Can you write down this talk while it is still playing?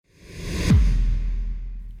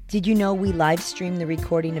Did you know we live stream the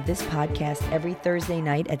recording of this podcast every Thursday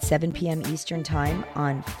night at 7 p.m. Eastern Time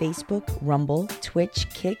on Facebook, Rumble, Twitch,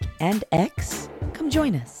 Kick, and X? Come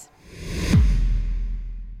join us.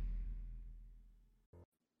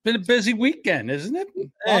 Been a busy weekend, isn't it?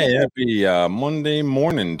 Hey, happy Monday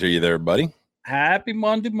morning to you there, buddy. Happy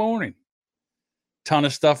Monday morning. Ton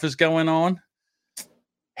of stuff is going on.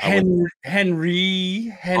 Henry.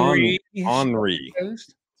 Henry.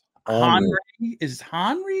 Is it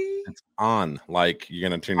Henry? It's on. Like you're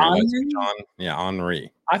gonna turn your light switch on. Yeah,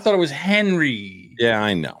 Henry. I thought it was Henry. Yeah,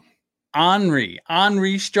 I know.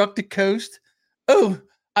 Henry struck the coast. Oh,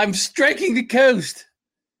 I'm striking the coast.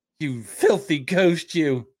 You filthy coast,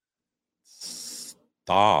 you.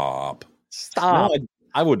 Stop. Stop. No,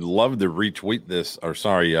 I would love to retweet this, or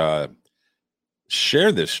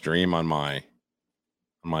share this stream on my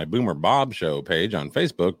Boomer Bob Show page on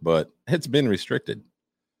Facebook, but it's been restricted.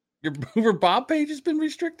 Your Boomer Bob page has been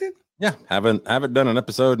restricted? Yeah, haven't done an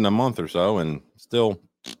episode in a month or so, and still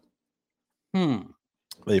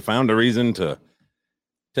they found a reason to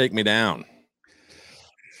take me down.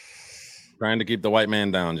 Trying to keep the white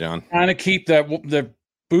man down, John. Trying to keep the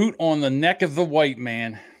boot on the neck of the white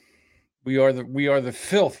man. We are the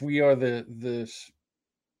filth. We are the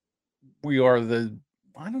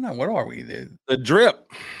I don't know, what are we? The drip.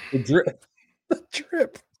 The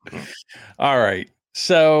drip. All right.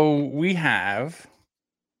 So we have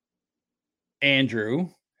Andrew,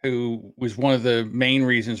 who was one of the main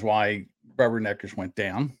reasons why Rubberneckers went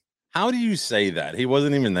down. How do you say that? He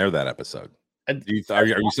wasn't even there that episode. Are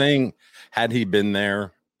you saying had he been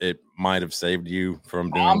there, it might have saved you from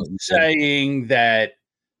doing? I'm saying that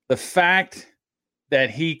the fact that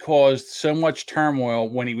he caused so much turmoil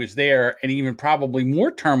when he was there, and even probably more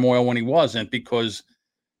turmoil when he wasn't, because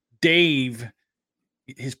Dave,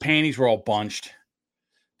 his panties were all bunched.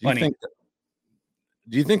 Do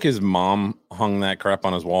you think his mom hung that crap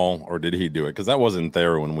on his wall, or did he do it? Because that wasn't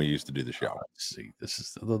there when we used to do the show. Let's see, this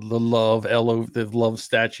is the love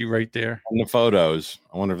statue right there. On the photos,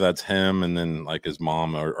 I wonder if that's him, and then like his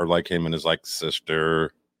mom, or like him and his like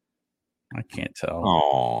sister. I can't tell.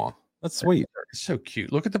 Oh, that's sweet. It's so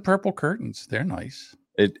cute. Look at the purple curtains; they're nice.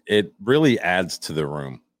 It really adds to the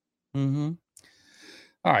room. Mm-hmm.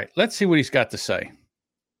 All right, let's see what he's got to say.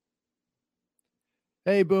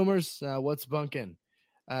 Hey, boomers, what's bunkin'?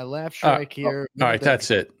 Laugh strike here. All right, that's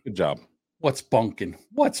it. Good job. What's bunkin'?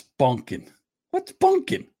 What's bunkin'? What's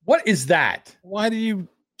bunkin'? What is that? Why do you?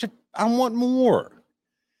 I want more.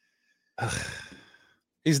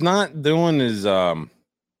 He's not doing his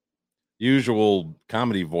usual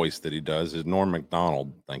comedy voice that he does. Is Norm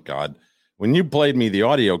Macdonald? Thank God. When you played me the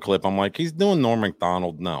audio clip, I'm like, he's doing Norm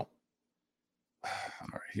Macdonald. No. All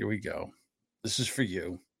right, here we go. This is for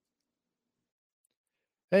you.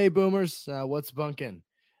 Hey, boomers, what's bunkin'?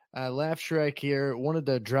 Laugh Shrek here. Wanted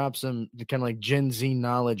to drop some kind of like Gen Z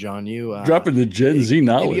knowledge on you. Dropping the Gen Z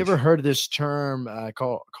knowledge. Have you ever heard of this term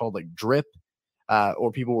called like drip?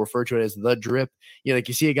 Or people refer to it as the drip. You know, like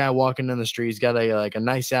you see a guy walking down the street, he's got a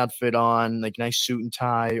nice outfit on, like nice suit and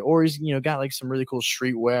tie, or he's got like some really cool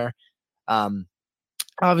streetwear.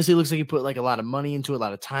 Obviously, it looks like he put like a lot of money into it, a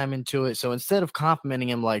lot of time into it. So instead of complimenting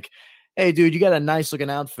him like, "Hey, dude, you got a nice looking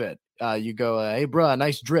outfit," you go, "Hey, bro,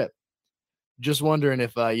 nice drip." Just wondering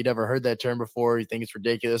if you'd ever heard that term before, you think it's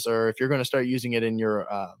ridiculous, or if you're going to start using it in your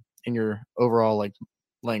overall like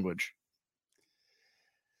language.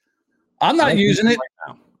 I'm not using it right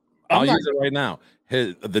now. I'll use it right now.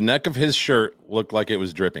 The neck of his shirt looked like it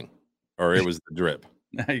was dripping, or it was the drip.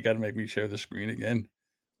 Now you got to make me share the screen again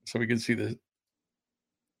so we can see the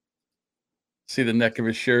neck of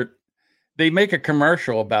his shirt. They make a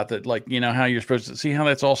commercial about that, like, how you're supposed to see how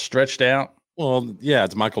that's all stretched out. Well, yeah,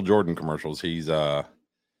 it's Michael Jordan commercials. He does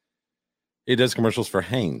commercials for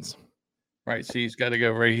Hanes. Right. See, he's got to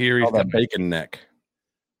go right here. He's got that bacon neck.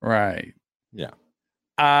 Right. Yeah.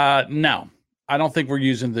 No, I don't think we're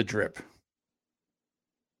using the drip.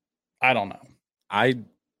 I don't know. I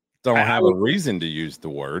don't have a reason to use the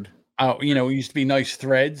word. Oh, it used to be nice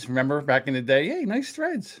threads. Remember back in the day? Hey, nice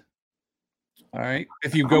threads. All right.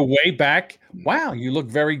 If you go way back, wow, you look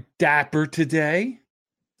very dapper today.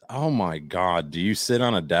 Oh my God. Do you sit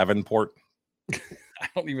on a Davenport? I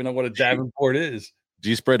don't even know what a Davenport is. Do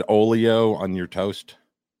you spread oleo on your toast?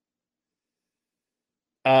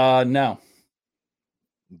 No.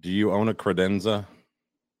 Do you own a credenza?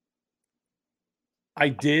 I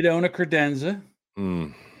did own a credenza.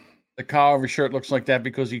 The collar of his shirt looks like that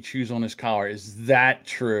because he chews on his collar. Is that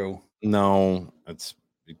true? No, it's.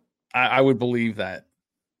 I would believe that.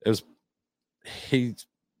 He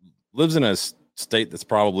lives in a state that's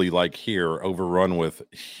probably like here, overrun with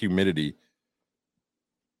humidity.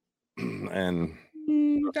 and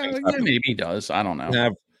maybe he does. I don't know.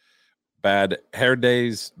 Have bad hair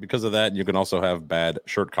days because of that. You can also have bad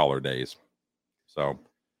shirt collar days. So,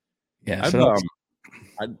 yeah,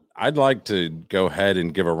 I'd like to go ahead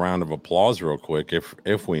and give a round of applause real quick,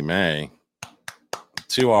 if we may,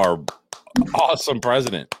 to our awesome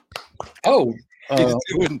president. Oh,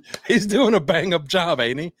 he's doing a bang up job,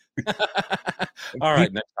 ain't he? All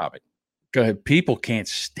right, next topic. Go ahead. People can't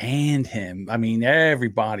stand him. I mean,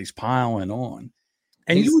 everybody's piling on,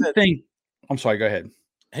 and you would think. I'm sorry. Go ahead.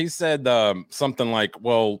 He said something like,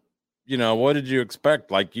 "Well, what did you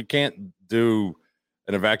expect? Like, you can't do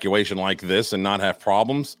an evacuation like this and not have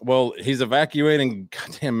problems." Well, he's evacuating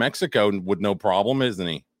goddamn Mexico with no problem, isn't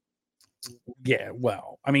he? Yeah.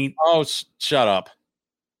 Well, I mean, shut up.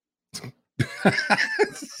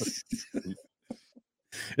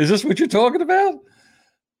 Is this what you're talking about?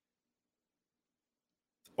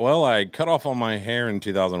 Well, I cut off all my hair in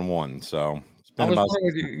 2001, so it's been about.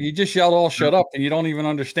 You just yelled all shut up, and you don't even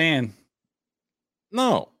understand.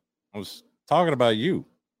 No, I was talking about you.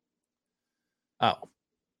 Oh,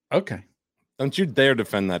 okay. Don't you dare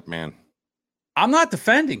defend that man. I'm not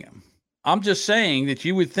defending him. I'm just saying that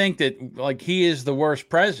you would think that like he is the worst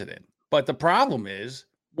president, but the problem is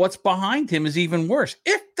what's behind him is even worse,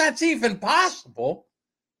 if that's even possible,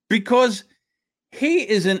 because he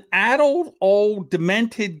is an adult, old,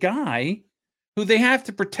 demented guy who they have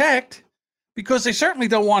to protect because they certainly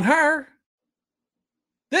don't want her.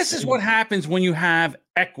 This is what happens when you have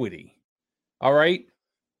equity. All right.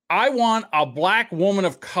 I want a black woman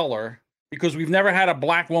of color because we've never had a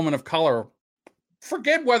black woman of color.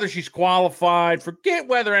 Forget whether she's qualified. Forget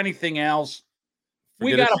whether anything else.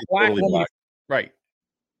 We got a black woman. Right.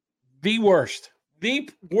 The worst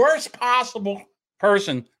possible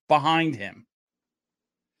person behind him.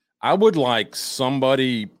 I would like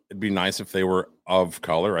somebody, it'd be nice if they were of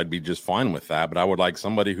color. I'd be just fine with that. But I would like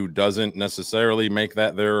somebody who doesn't necessarily make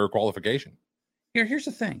that their qualification. Here's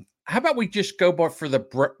the thing. How about we just go for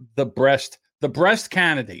the breast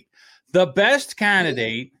candidate, the best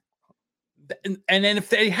candidate. And then if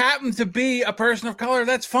they happen to be a person of color,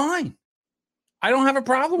 that's fine. I don't have a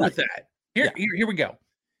problem with that. Here we go.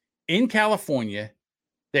 In California,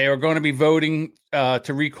 they are going to be voting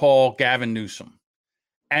to recall Gavin Newsom.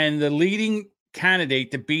 And the leading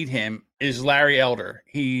candidate to beat him is Larry Elder.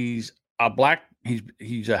 He's a black,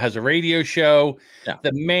 he has a radio show. Yeah.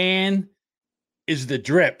 The man is the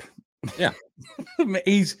drip. Yeah.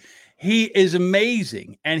 He is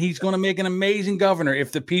amazing, and he's going to make an amazing governor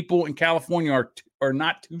if the people in California are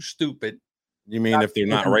not too stupid. You mean if they're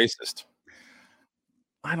not racist?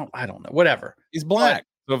 I don't know. Whatever. He's black.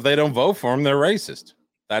 So if they don't vote for him, they're racist.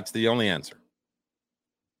 That's the only answer.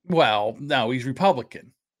 Well, no, he's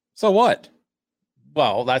Republican. So what?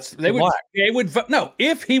 Well, they would vote. No,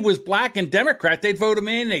 if he was black and Democrat, they'd vote him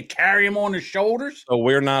in. They'd carry him on their shoulders. So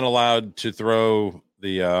we're not allowed to throw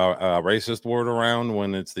the racist word around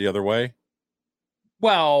when it's the other way.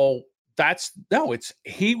 Well, it's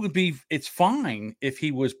fine if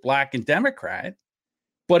he was black and Democrat,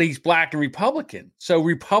 but he's black and Republican. So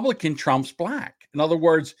Republican trumps black. In other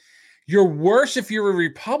words, you're worse if you're a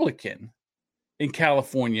Republican in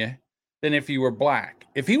California than if you were black.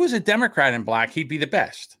 If he was a Democrat and black, he'd be the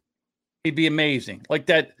best. He'd be amazing. Like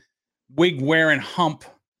that wig wearing hump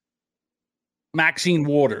Maxine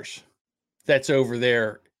Waters that's over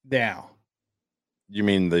there now. You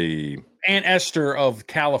mean the Aunt Esther of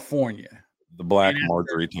California? The black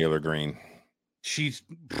Marjorie Taylor Greene.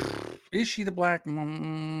 Is she the black?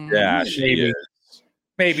 Yeah, she is.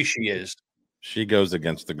 Maybe she is. She goes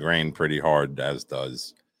against the grain pretty hard, as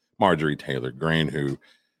does Marjorie Taylor Greene, who,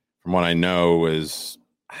 from what I know,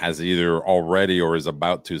 has either already or is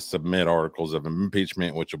about to submit articles of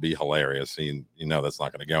impeachment, which will be hilarious. You know that's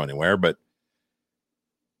not going to go anywhere. But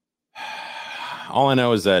all I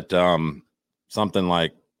know is that something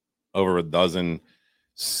like over a dozen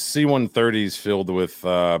C-130s filled with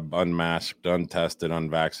unmasked, untested,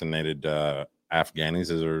 unvaccinated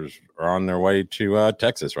Afghanis are on their way to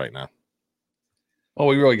Texas right now. Oh,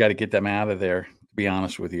 we really got to get them out of there, to be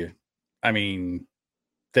honest with you. I mean,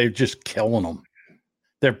 they're just killing them.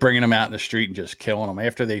 They're bringing them out in the street and just killing them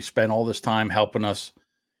after they spent all this time helping us,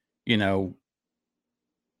 for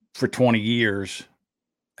 20 years.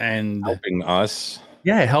 And helping us.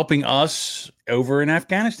 Yeah, helping us over in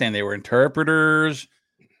Afghanistan. They were interpreters.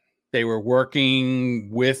 They were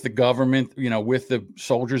working with the government, with the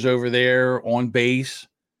soldiers over there on base.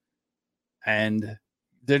 And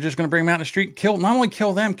they're just going to bring them out in the street, not only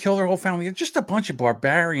kill them, kill their whole family. They're just a bunch of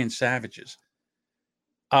barbarian savages.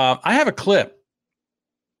 I have a clip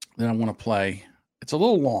that I want to play. It's a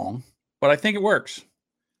little long, but I think it works.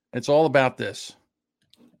 It's all about this.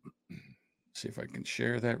 See if I can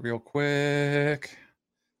share that real quick.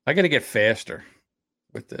 I got to get faster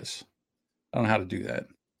with this. I don't know how to do that.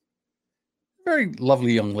 Very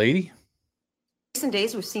lovely young lady. Recent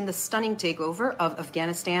days, we've seen the stunning takeover of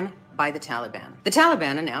Afghanistan by the Taliban. The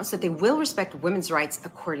Taliban announced that they will respect women's rights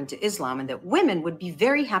according to Islam and that women would be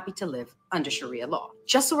very happy to live under Sharia law.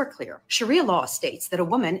 Just so we're clear, Sharia law states that a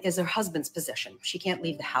woman is her husband's possession. She can't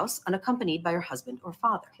leave the house unaccompanied by her husband or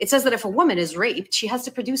father. It says that if a woman is raped, she has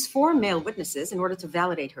to produce 4 male witnesses in order to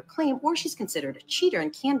validate her claim, or she's considered a cheater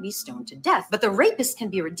and can be stoned to death. But the rapist can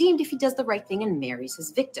be redeemed if he does the right thing and marries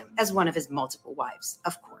his victim as one of his multiple wives,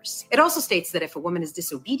 of course. It also states that if a woman is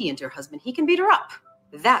disobedient to her husband, he can beat her up.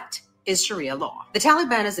 That is Sharia law. The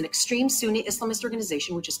Taliban is an extreme Sunni Islamist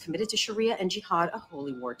organization which is committed to Sharia and jihad, a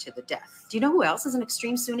holy war to the death. Do you know who else is an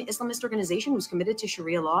extreme Sunni Islamist organization who's committed to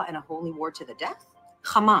Sharia law and a holy war to the death?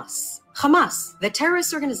 Hamas. Hamas, the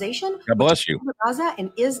terrorist organization, God bless you, Gaza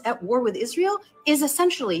and is at war with Israel, is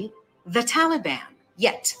essentially the Taliban.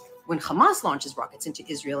 Yet, when Hamas launches rockets into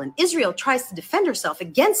Israel and Israel tries to defend herself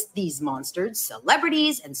against these monsters,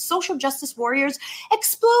 celebrities and social justice warriors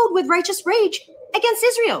explode with righteous rage against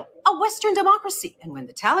Israel, a Western democracy. And when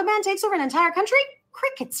the Taliban takes over an entire country,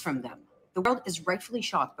 crickets from them. The world is rightfully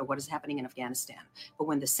shocked by what is happening in Afghanistan. But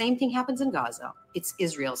when the same thing happens in Gaza, it's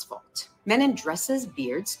Israel's fault. Men in dresses,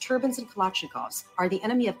 beards, turbans, and Kalashnikovs are the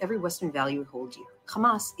enemy of every Western value we hold dear.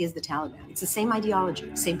 Hamas is the Taliban. It's the same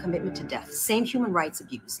ideology, same commitment to death, same human rights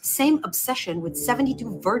abuse, same obsession with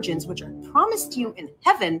 72 virgins which are promised you in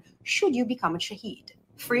heaven should you become a shaheed.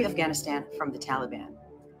 Free Afghanistan from the Taliban.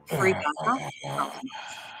 Free Gaza from Hamas.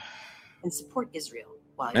 And support Israel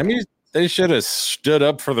while you're there. They should have stood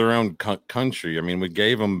up for their own country. I mean, we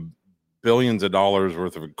gave them billions of dollars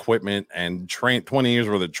worth of equipment and 20 years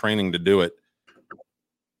worth of training to do it.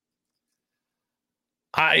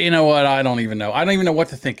 You know what? I don't even know. I don't even know what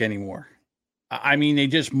to think anymore. I mean, they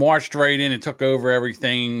just marched right in and took over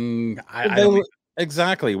everything.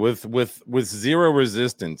 Exactly, with zero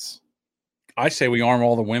resistance. I say we arm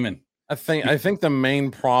all the women. I think the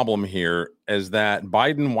main problem here is that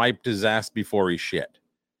Biden wiped his ass before he shit.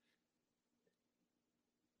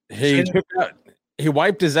 He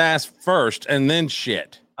wiped his ass first and then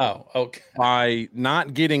shit. Oh, okay. By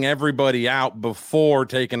not getting everybody out before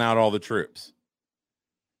taking out all the troops.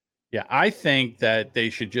 Yeah, I think that they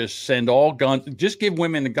should just send all guns. Just give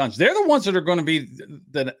women the guns. They're the ones that are going to be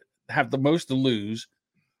that have the most to lose.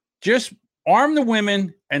 Just arm the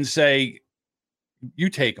women and say, you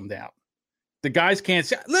take them down. The guys can't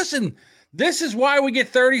say, listen, this is why we get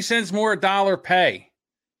 30 cents more a dollar pay.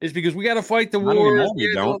 Is because we got to fight the war.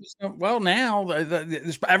 Well, now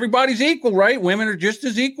everybody's equal, right? Women are just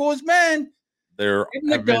as equal as men. There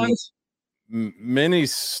have been many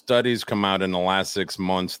studies come out in the last 6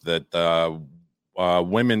 months that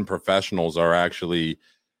women professionals are actually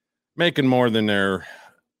making more than their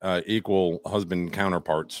equal husband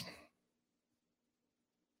counterparts.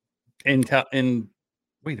 In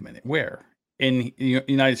wait a minute, where? In the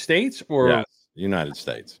United States or yes, United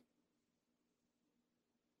States?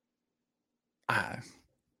 I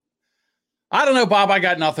don't know, Bob. I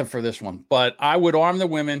got nothing for this one, but I would arm the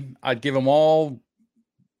women. I'd give them all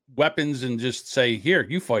weapons and just say, here,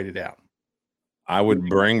 you fight it out. I would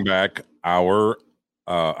bring back our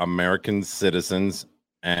American citizens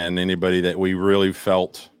and anybody that we really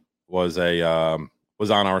felt was on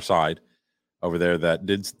our side over there that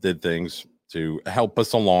did things to help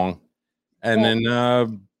us along. And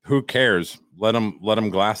then who cares? Let them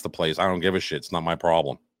glass the place. I don't give a shit. It's not my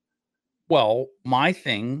problem. Well, my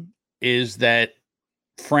thing is that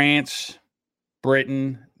France,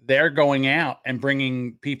 Britain, they're going out and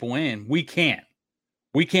bringing people in. We can't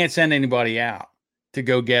send anybody out to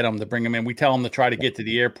go get them, to bring them in. We tell them to try to get to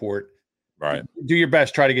the airport. Right. Do your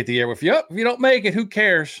best. Try to get to the airport. If you don't make it, who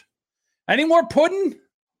cares? Any more pudding?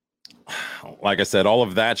 Like I said, all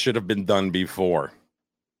of that should have been done before.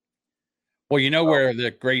 Well, you know where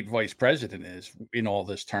the great vice president is in all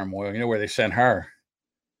this turmoil. You know where they sent her.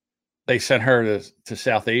 They sent her to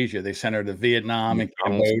South Asia. They sent her to Vietnam and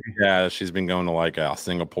Cambodia. Yeah, she's been going to like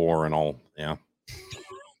Singapore and all. Yeah.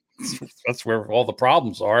 That's where all the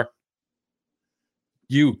problems are.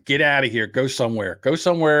 You get out of here. Go somewhere. Go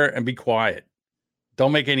somewhere and be quiet.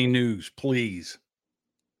 Don't make any news, please.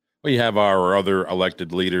 We have our other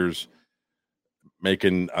elected leaders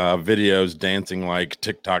making videos dancing like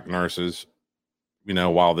TikTok nurses,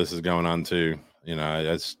 while this is going on too.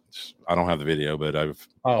 I don't have the video, but I've.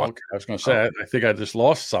 Oh, okay. I was going to say, I think I just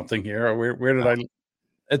lost something here. Where did I?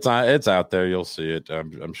 It's out there. You'll see it.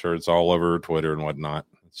 I'm sure it's all over Twitter and whatnot.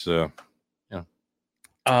 It's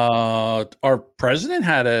Our president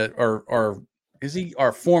had or is he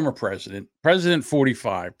our former president? President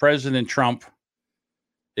 45, President Trump.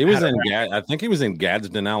 He was in I think he was in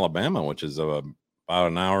Gadsden, Alabama, which is about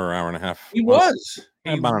an hour and a half. He was.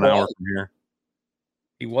 About an hour from here.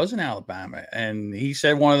 He was in Alabama, and he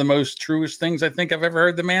said one of the most truest things I think I've ever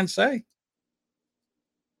heard the man say.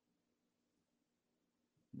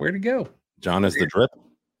 Where'd he go? John is the drip.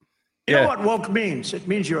 You know what woke means? It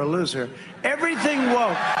means you're a loser. Everything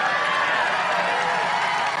woke.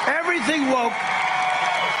 Everything woke.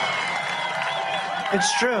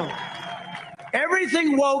 It's true.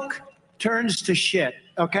 Everything woke turns to shit.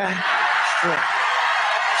 Okay? It's true.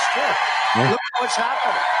 It's true. Yeah. Look what's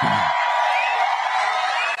happening.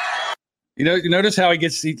 You notice how he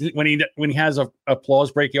gets when he has a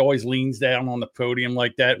applause break, he always leans down on the podium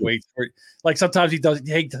like that, waits for it. Like sometimes he does.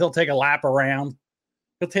 He'll take a lap around.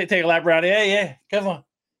 He'll take a lap around. Yeah, come on.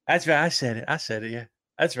 That's right. I said it. Yeah,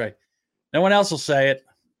 that's right. No one else will say it.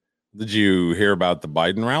 Did you hear about the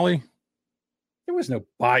Biden rally? There was no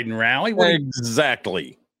Biden rally.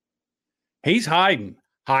 Exactly. He's hiding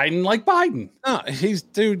like Biden. No,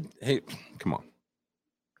 dude. Hey, come on.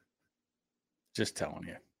 Just telling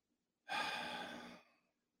you.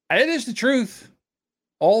 It is the truth.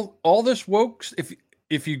 All this woke.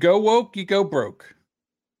 If you go woke, you go broke.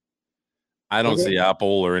 I don't see Apple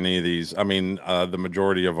or any of these. I mean, the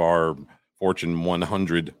majority of our Fortune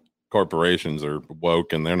 100 corporations are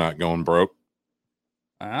woke, and they're not going broke.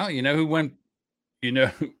 Well, you know who went? You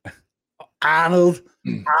know, Arnold.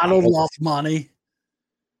 Arnold lost money.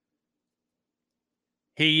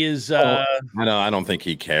 He is. I don't think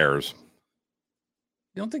he cares.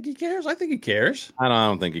 You don't think he cares? I think he cares. I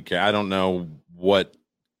don't think he cares. I don't know what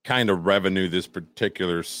kind of revenue this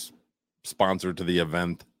particular sponsor to the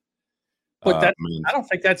event. But I don't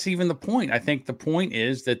think that's even the point. I think the point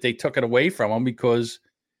is that they took it away from him because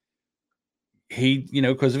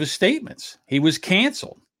because of his statements. He was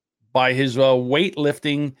canceled by his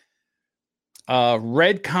weightlifting.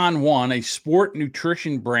 Redcon One, a sport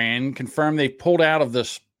nutrition brand, confirmed they pulled out of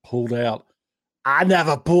this. Pulled out. I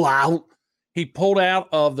never pull out. He pulled out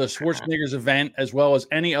of the Schwarzenegger's event as well as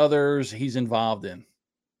any others he's involved in.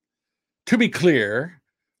 To be clear,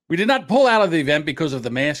 we did not pull out of the event because of the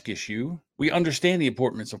mask issue. We understand the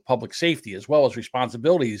importance of public safety as well as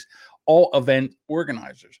responsibilities, all event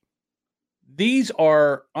organizers. These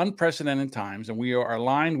are unprecedented times, and we are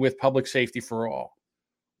aligned with public safety for all.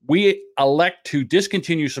 We elect to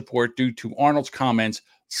discontinue support due to Arnold's comments,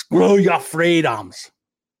 screw your freedoms.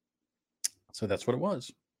 So that's what it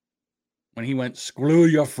was. When he went, screw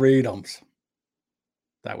your freedoms.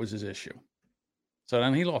 That was his issue. So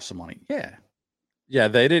then he lost some money. Yeah. Yeah,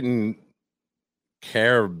 they didn't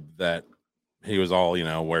care that he was all,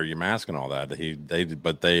 wear your mask and all that.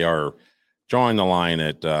 But they are drawing the line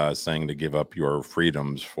at saying to give up your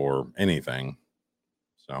freedoms for anything.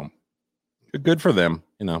 So good for them,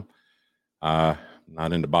 not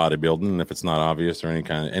into bodybuilding if it's not obvious or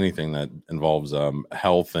anything that involves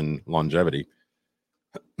health and longevity.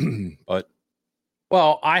 But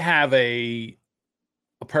I have a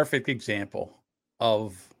perfect example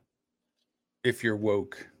of if you're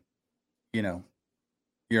woke, you're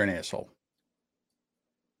an asshole.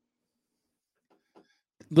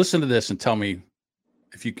 Listen to this and tell me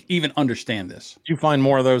if you even understand this. Did you find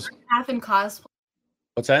more of those? Half in cosplay.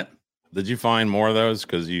 What's that? Did you find more of those?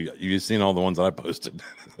 Because you've seen all the ones that I posted.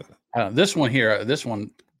 This one here,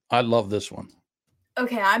 I love this one.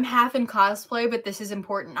 Okay, I'm half in cosplay, but this is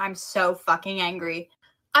important. I'm so fucking angry.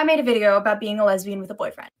 I made a video about being a lesbian with a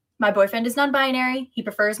boyfriend. My boyfriend is non-binary, he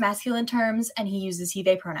prefers masculine terms, and he uses he,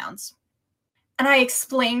 they pronouns. And I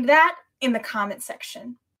explained that in the comment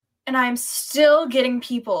section. And I'm still getting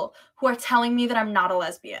people who are telling me that I'm not a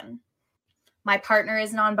lesbian. My partner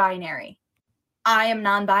is non-binary. I am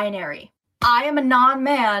non-binary. I am a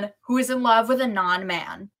non-man who is in love with a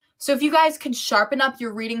non-man. So if you guys could sharpen up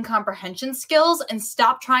your reading comprehension skills and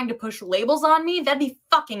stop trying to push labels on me, that'd be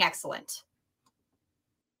fucking excellent.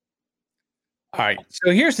 All right.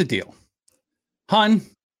 So here's the deal. Hun,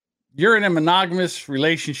 you're in a monogamous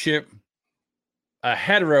relationship, a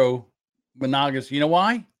hetero monogamous. You know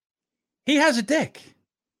why? He has a dick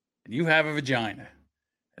and you have a vagina.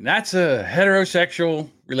 And that's a heterosexual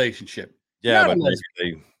relationship. Yeah, but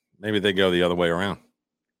maybe they go the other way around.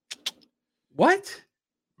 What?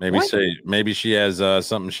 Maybe she has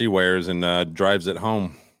something she wears and drives it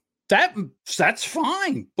home. That's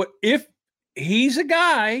fine. But if he's a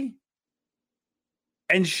guy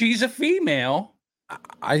and she's a female,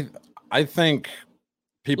 I think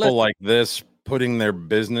people like this putting their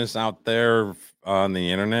business out there on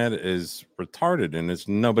the internet is retarded, and it's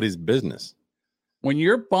nobody's business. when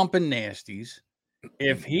you're bumping nasties,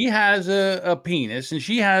 if he has a penis and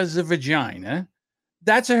she has a vagina,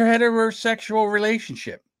 that's a heterosexual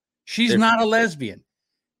relationship. She's not a lesbian,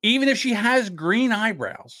 even if she has green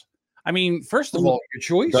eyebrows. I mean, first of all, your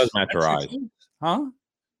choice. It does match her eyes. Huh?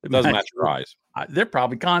 It does match her eyes. They're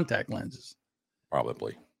probably contact lenses.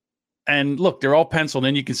 Probably. And look, they're all penciled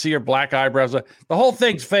in. You can see her black eyebrows. The whole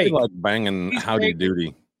thing's fake. Like banging Howdy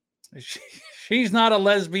Doody. She's not a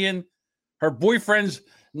lesbian. Her boyfriend's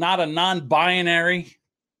not a non-binary.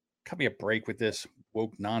 Cut me a break with this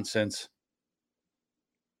woke nonsense.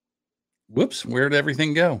 Whoops, where'd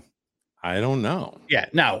everything go? I don't know. Yeah,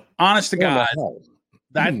 no, honest to God,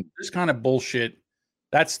 this kind of bullshit,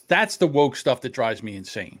 that's the woke stuff that drives me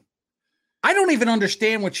insane. I don't even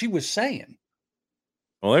understand what she was saying.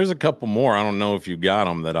 Well, there's a couple more. I don't know if you got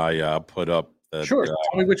them that I put up. Sure. Tell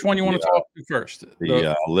me which one you want to talk to first.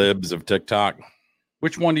 The libs of TikTok.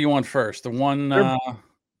 Which one do you want first? The one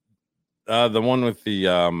with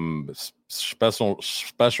the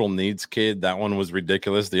special needs kid. That one was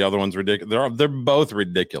ridiculous. The other one's ridiculous. They're both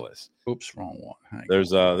ridiculous. Oops, wrong one.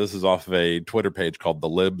 This is off of a Twitter page called the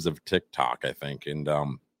Libs of TikTok, I think. And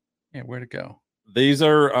yeah, where'd it go? These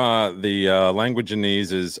are the language in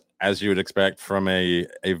these is as you would expect from a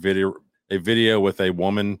video with a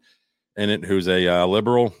woman in it who's a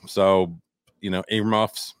liberal. So,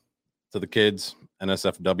 earmuffs to the kids,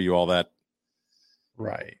 NSFW, all that.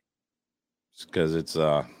 Right. Because it's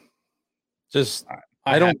just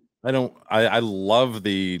I love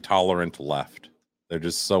the tolerant left. They're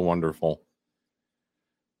just so wonderful.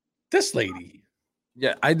 This lady.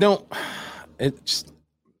 Yeah, it's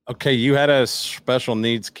okay. You had a special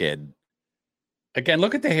needs kid. Again,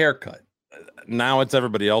 look at the haircut. Now it's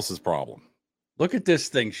everybody else's problem. Look at this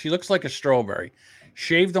thing. She looks like a strawberry.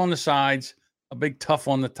 Shaved on the sides, a big tuft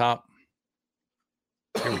on the top.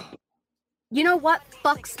 You know what?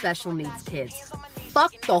 Fuck special needs kids.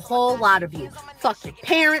 Fuck the whole lot of you. Fuck your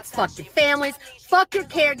parents, fuck your families, fuck your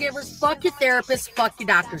caregivers, fuck your therapists, fuck your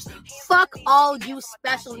doctors. Fuck all you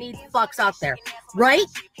special needs fucks out there. Right?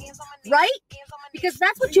 Right? Because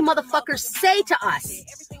that's what you motherfuckers say to us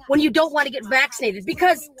when you don't want to get vaccinated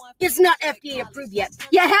because it's not FDA approved yet.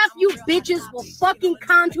 Yeah, half you bitches will fucking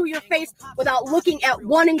contour your face without looking at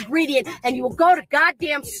one ingredient, and you will go to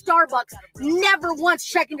goddamn Starbucks never once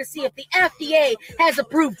checking to see if the FDA has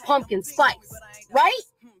approved pumpkin spice. Right?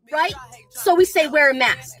 Right? So we say wear a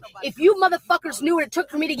mask. If you motherfuckers knew what it took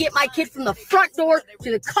for me to get my kid from the front door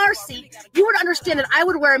to the car seat, you would understand that I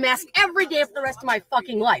would wear a mask every day for the rest of my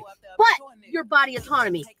fucking life. But your body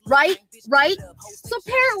autonomy, right? Right? So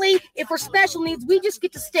apparently, if we're special needs, we just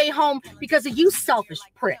get to stay home because of you selfish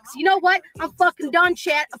pricks. You know what? I'm fucking done,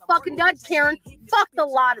 chat. I'm fucking done, Karen. Fuck the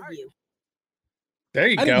lot of you. There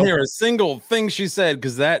you go. I didn't hear a single thing she said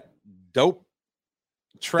because that dope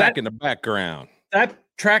track in the background. That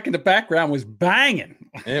track in the background was banging.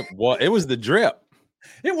 It was the drip.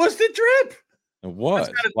 It was the drip. It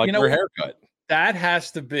was like her haircut. That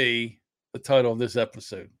has to be the title of this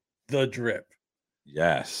episode. The drip.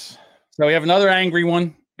 Yes. So we have another angry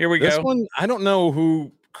one. Here we go. This one, I don't know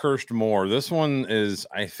who cursed more. This one is,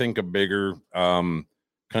 I think, a bigger cunt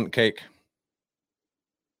cake.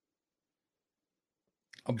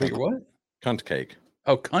 A bigger what? Cunt cake.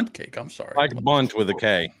 Oh, cunt cake. I'm sorry. Like bunt with a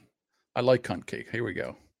K. I like cunt cake. Here we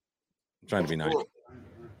go. I'm trying to be nice.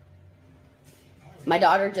 My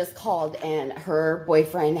daughter just called and her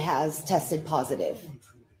boyfriend has tested positive.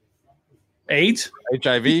 AIDS?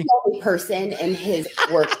 HIV? He's the only person in his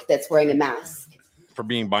work that's wearing a mask. For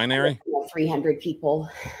being binary? 300 people.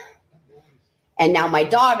 And now my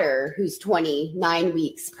daughter, who's 29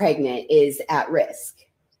 weeks pregnant, is at risk.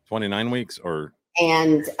 29 weeks or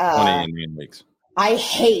 29 weeks? I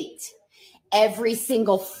hate every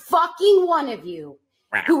single fucking one of you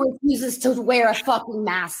who refuses to wear a fucking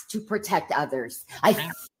mask to protect others. I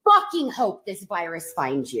fucking hope this virus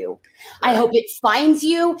finds you. I hope it finds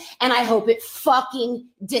you, and I hope it fucking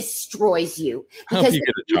destroys you. Because you the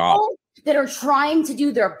get a job. people that are trying to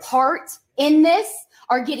do their part in this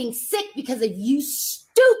are getting sick because of you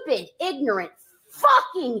stupid, ignorant,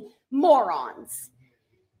 fucking morons.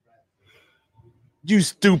 You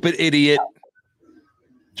stupid idiot.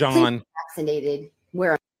 John. Vaccinated.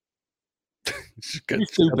 Where? You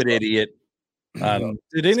stupid idiot.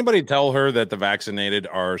 Did anybody tell her that the vaccinated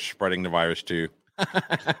are spreading the virus too?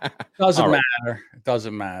 Doesn't matter. It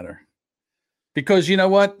doesn't matter. Because you know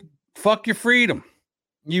what? Fuck your freedom.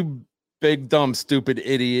 You big, dumb, stupid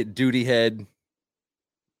idiot, duty head.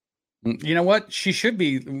 You know what? She should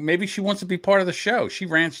be. Maybe she wants to be part of the show. She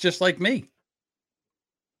rants just like me.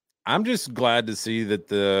 I'm just glad to see that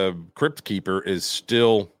the Crypt Keeper is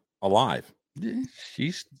still alive. Yeah,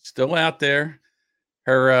 she's still out there.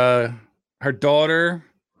 Her daughter,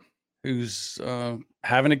 who's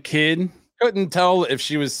having a kid. Couldn't tell if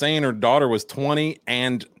she was saying her daughter was 20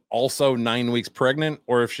 and also 9 weeks pregnant,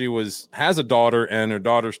 or if she has a daughter and her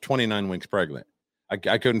daughter's 29 weeks pregnant.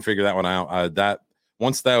 I couldn't figure that one out. That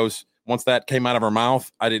once that came out of her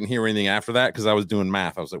mouth, I didn't hear anything after that because I was doing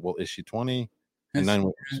math. I was like, well, is she 20 and 9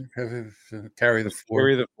 weeks? Carry the 4.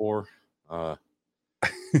 Carry the 4.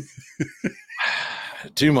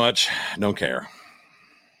 Too much. Don't care.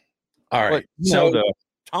 All right. But, so the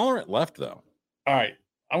tolerant left, though. All right.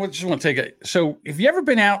 I just want to take it. So, have you ever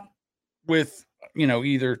been out with,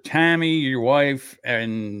 either Tammy, your wife,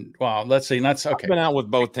 and let's say that's okay. I've been out with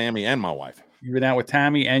both Tammy and my wife. You've been out with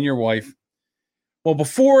Tammy and your wife. Well,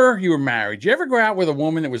 before you were married, did you ever go out with a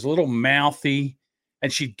woman that was a little mouthy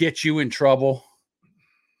and she'd get you in trouble?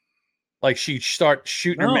 Like she'd start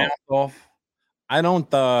shooting her mouth off? I don't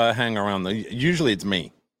hang around. Usually it's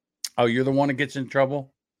me. Oh, you're the one that gets in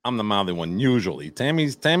trouble? I'm the mouthy one usually.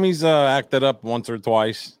 Tammy's acted up once or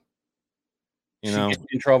twice. She gets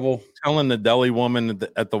in trouble. Telling the deli woman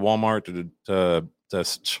at the Walmart to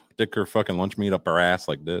stick her fucking lunch meat up her ass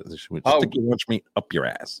like this. She would stick your lunch meat up your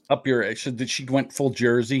ass. Up your ass. So did she went full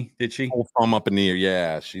Jersey? Did she? Full thumb up in the air.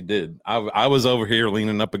 Yeah, she did. I was over here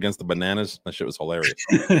leaning up against the bananas. That shit was hilarious.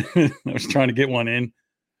 I was trying to get one in.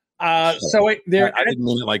 I didn't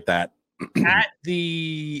mean it like that.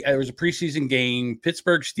 There was a preseason game,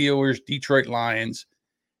 Pittsburgh Steelers, Detroit Lions,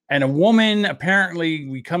 and a woman, apparently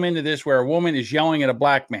we come into this where a woman is yelling at a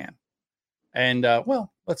black man. And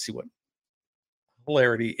let's see what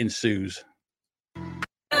hilarity ensues.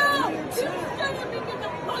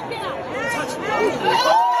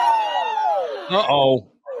 Uh-oh.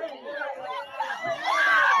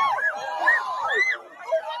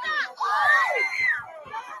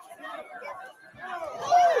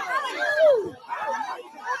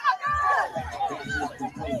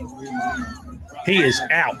 He is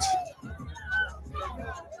out.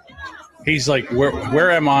 He's like, where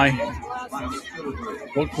am I?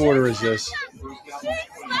 What quarter is this?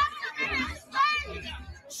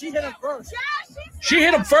 She hit him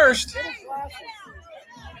first.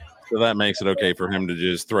 So that makes it okay for him to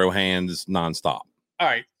just throw hands nonstop. All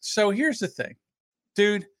right. So here's the thing,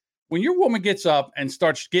 dude. When your woman gets up and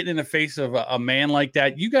starts getting in the face of a man like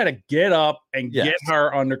that, you got to get up and get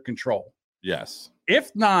her under control. Yes. If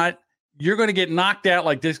not, you're going to get knocked out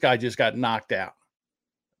like this guy just got knocked out.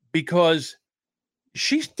 Because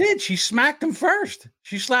she smacked him first.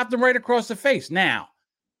 She slapped him right across the face. Now,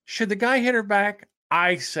 should the guy hit her back?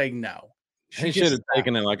 I say no. He should have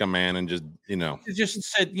taken it like a man and just, just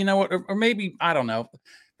said, you know what, or maybe, I don't know.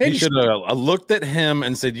 Maybe he should have looked at him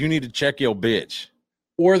and said, you need to check your bitch.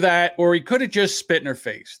 Or he could have just spit in her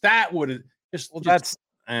face. That would have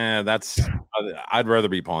I'd rather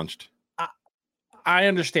be punched. I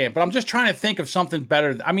understand, but I'm just trying to think of something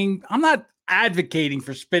better. I mean, I'm not advocating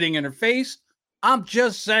for spitting in her face. I'm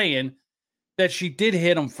just saying that she did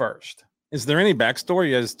hit him first. Is there any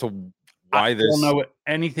backstory as to why this? I don't know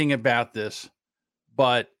anything about this,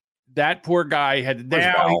 but that poor guy had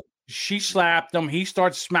down. She slapped him. He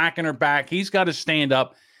starts smacking her back. He's got to stand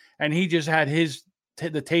up, and he just had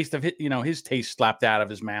the taste of his taste slapped out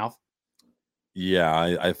of his mouth.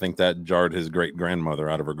 Yeah, I think that jarred his great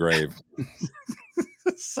grandmother out of her grave.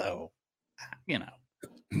 So,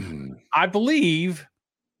 I believe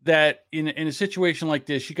that in a situation like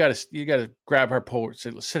this, you got to grab her, pull her,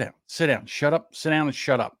 say, sit down, shut up, sit down and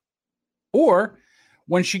shut up. Or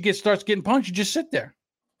when she starts getting punched, you just sit there,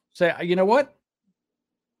 say, you know what?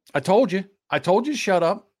 I told you to shut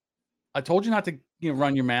up. I told you not to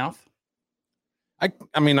run your mouth.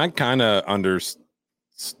 I mean, I kind of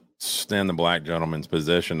understand the black gentleman's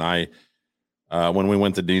position. When we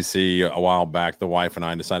went to DC a while back, the wife and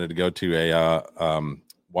I decided to go to a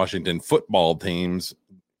Washington football team's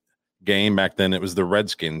game. Back then, it was the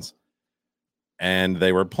Redskins, and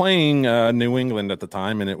they were playing New England at the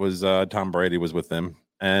time, and it was Tom Brady was with them,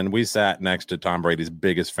 and we sat next to Tom Brady's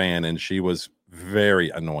biggest fan, and she was very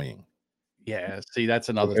annoying. Yeah, see, that's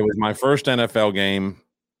another. It was my first NFL game,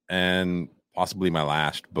 and possibly my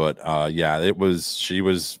last, but she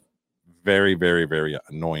was very, very, very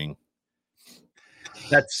annoying.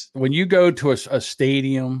 That's when you go to a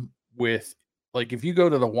stadium with, like, if you go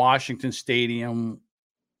to the Washington Stadium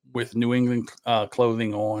with New England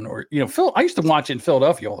clothing on, or I used to watch it in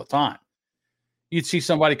Philadelphia all the time. You'd see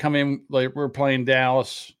somebody come in, like we're playing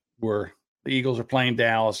Dallas, where the Eagles are playing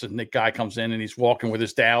Dallas, and the guy comes in and he's walking with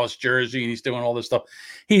his Dallas jersey and he's doing all this stuff.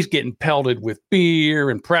 He's getting pelted with beer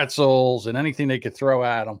and pretzels and anything they could throw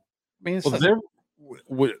at him. I mean,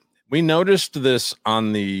 we noticed this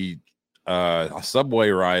on the a subway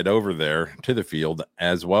ride over there to the field,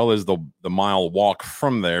 as well as the mile walk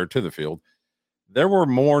from there to the field, there were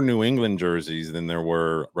more New England jerseys than there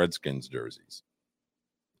were Redskins jerseys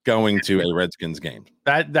going to a Redskins game.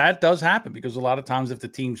 That does happen because a lot of times if the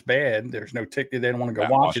team's bad, there's no ticket. They don't want to go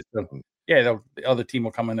watch it. So, yeah, the other team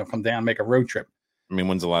will come in. They'll come down, make a road trip. I mean,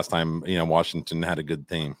 when's the last time Washington had a good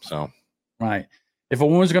team? So right. If a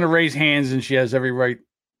woman's going to raise hands and she has every right,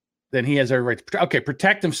 then he has every right to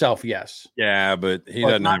protect himself. Yes. Yeah, but he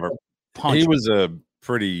doesn't have a punch. He was a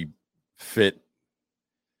pretty fit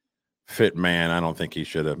man. I don't think he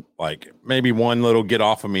should have, maybe one little get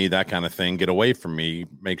off of me, that kind of thing, get away from me,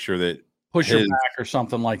 make sure that push her back or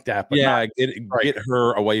something like that. But get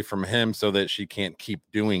her away from him so that she can't keep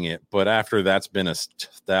doing it. But after that's been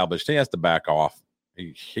established, he has to back off.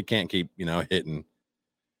 He can't keep, hitting.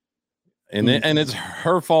 And and it's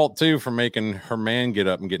her fault too for making her man get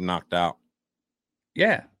up and get knocked out.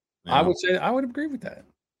 Yeah. I would agree with that.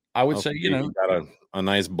 I would say, you got a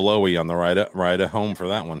nice blowy on the ride home for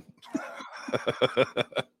that one.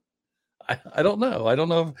 I don't know. I don't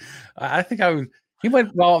know. I think I would.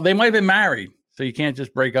 They might have been married, so you can't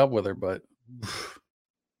just break up with her. But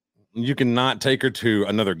you cannot take her to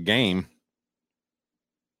another game.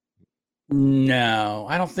 No,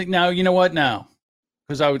 I don't think. No, you know what? No,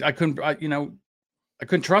 because I couldn't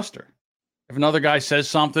trust her. If another guy says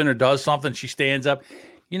something or does something, she stands up.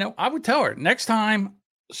 I would tell her next time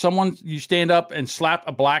you stand up and slap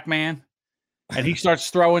a black man, and he starts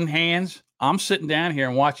throwing hands. I'm sitting down here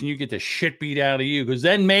and watching you get the shit beat out of you, because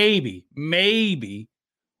then maybe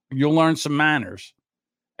you'll learn some manners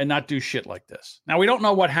and not do shit like this. Now, we don't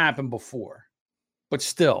know what happened before, but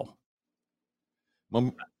still.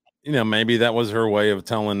 Well, maybe that was her way of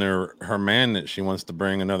telling her man that she wants to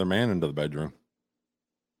bring another man into the bedroom.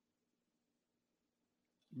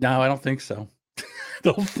 No, I don't think so.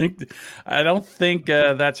 I don't think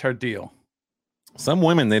that's her deal. Some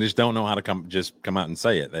women, they just don't know how to come out and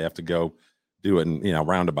say it. They have to go do it in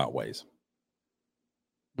roundabout ways.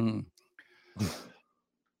 I'm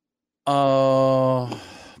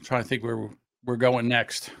trying to think where we're going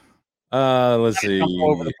next. Let's see. Jump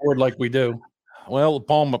over the board like we do. Well,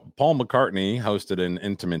 Paul McCartney hosted an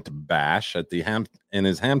intimate bash at in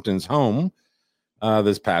his Hamptons home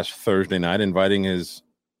this past Thursday night, inviting his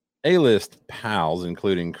A-list pals,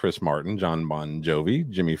 including Chris Martin, John Bon Jovi,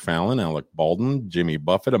 Jimmy Fallon, Alec Baldwin, Jimmy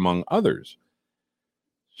Buffett, among others.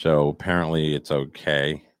 So apparently it's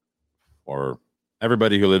okay for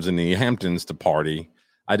everybody who lives in the Hamptons to party.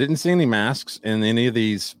 I didn't see any masks in any of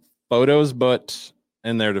these photos, but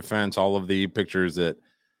in their defense, all of the pictures that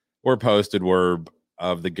were posted were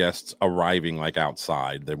of the guests arriving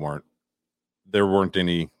outside. There weren't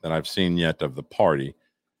any that I've seen yet of the party.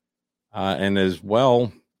 And as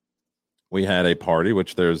well, we had a party,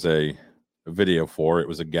 which there's a video for. It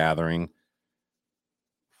was a gathering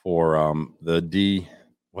for the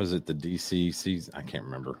DCC? I can't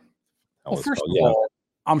remember. Well, first of all,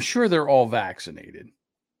 I'm sure they're all vaccinated.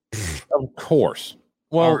 Of course.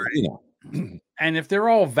 Well, and if they're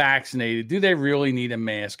all vaccinated, do they really need a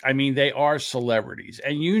mask? I mean, they are celebrities,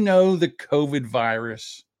 and the COVID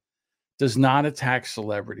virus does not attack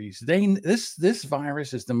celebrities. This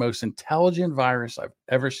virus is the most intelligent virus I've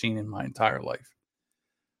ever seen in my entire life.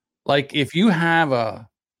 If you have a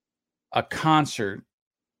concert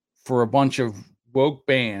for a bunch of woke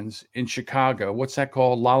bands in Chicago, what's that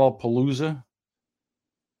called? Lollapalooza?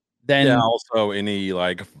 Then also any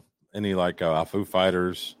Foo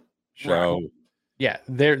Fighters show. Right. Yeah,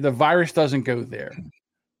 the virus doesn't go there.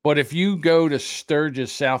 But if you go to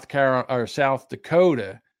Sturgis, South Carolina or South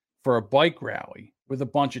Dakota for a bike rally with a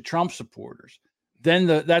bunch of Trump supporters, then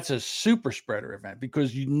that's a super spreader event,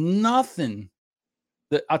 because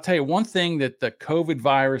I'll tell you one thing that the COVID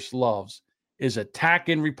virus loves is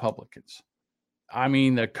attacking Republicans. I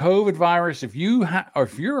mean, the COVID virus, if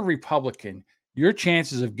you're a Republican, your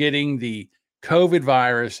chances of getting the COVID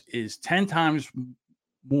virus is 10 times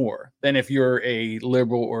more than if you're a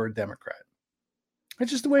liberal or a Democrat.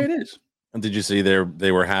 It's just the way it is. And did you see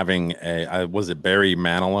they were having was it Barry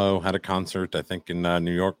Manilow had a concert, I think, in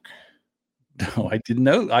New York? No, I didn't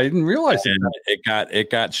know. I didn't realize it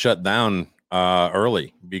got shut down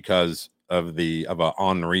early because of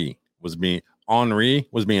Henri was being Henri.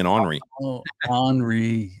 Oh,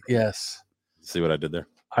 Henri, yes. See what I did there?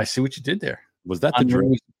 I see what you did there. Was that the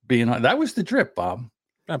drip? That was the drip, Bob.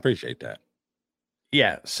 I appreciate that.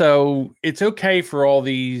 Yeah, so it's okay for all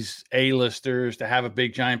these A-listers to have a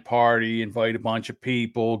big giant party, invite a bunch of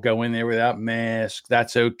people, go in there without masks.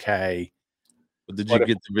 That's okay. But did you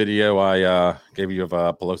get the video I gave you of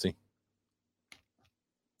Pelosi?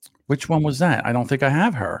 Which one was that? I don't think I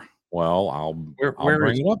have her. Well, I'll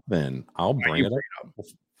bring it up then. I'll bring it up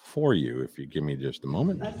for you if you give me just a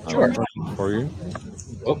moment. Sure. For you.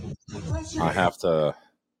 Oh, I have to.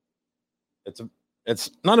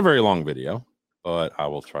 It's not a very long video, but I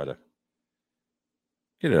will try to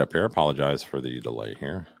get it up here. Apologize for the delay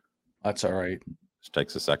here. That's all right. Just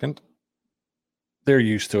takes a second. They're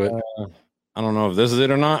used to it. I don't know if this is it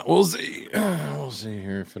or not. We'll see. We'll see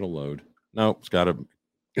here if it'll load. Nope, it's got to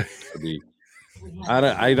be. I'm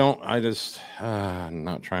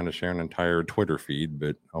not trying to share an entire Twitter feed,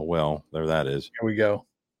 but oh well, there that is. Here we go.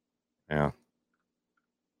 Yeah.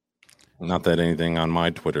 Not that anything on my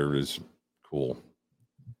Twitter is cool.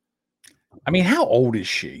 I mean, how old is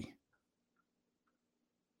she?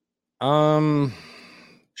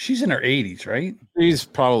 She's in her 80s, right? She's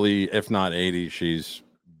probably, if not 80, she's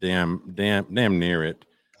damn near it.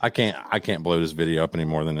 I can't blow this video up any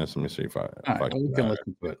more than this. Let me see if I can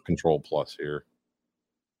listen to it. Control plus here.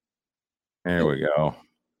 There we go.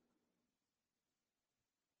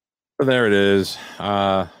 So there it is.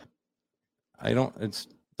 It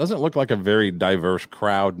doesn't look like a very diverse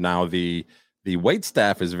crowd. Now the wait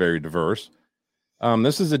staff is very diverse.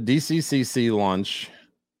 This is a DCCC lunch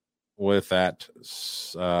with that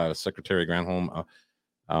Secretary Granholm.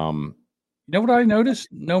 You know what I noticed?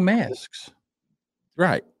 No masks.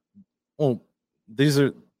 Right. Well, these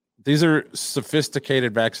are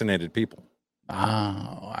sophisticated vaccinated people.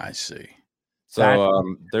 Oh, I see.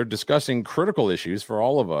 So they're discussing critical issues for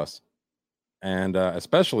all of us, and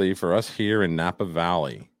especially for us here in Napa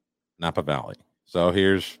Valley. So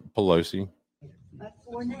here's Pelosi. But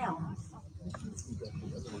for now,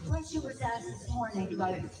 the question was asked this morning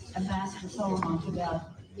by Ambassador Solomon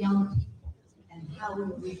about young people and how we're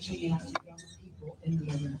reaching out to young people in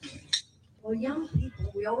the Olympics. Well, young people,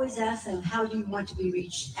 we always ask them, how do you want to be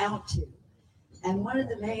reached out to? And one of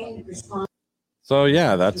the main responses. So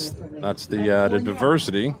yeah, that's the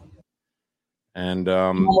diversity, and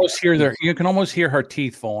you can almost hear her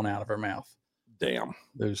teeth falling out of her mouth. Damn,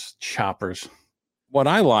 those choppers. What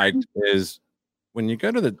I liked is when you go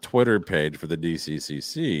to the Twitter page for the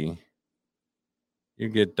DCCC, you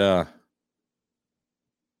get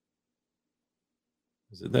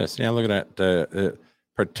is it this? Yeah, look at that.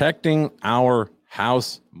 Protecting our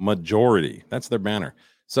House majority. That's their banner.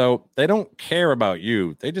 So they don't care about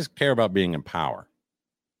you. They just care about being in power.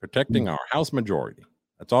 Protecting our House majority.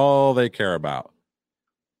 That's all they care about.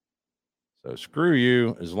 So screw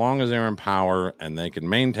you. As long as they're in power and they can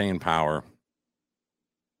maintain power,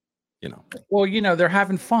 you know. Well, you know, they're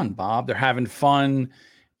having fun, Bob. They're having fun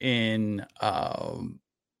in Washington.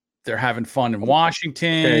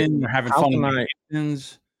 Okay. They're having fun in the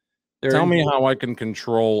Hamptons. Tell me how I can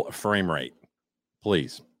control frame rate,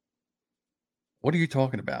 please. What are you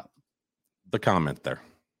talking about? The comment there.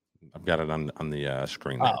 I've got it on the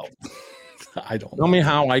screen. There. Oh, I don't know. Tell me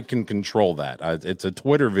how I can control that. It's a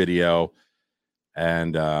Twitter video,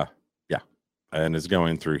 and and it's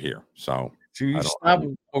going through here. So I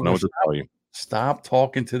don't know what to tell you. Stop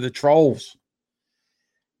talking to the trolls.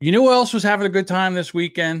 You know who else was having a good time this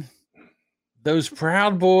weekend? Those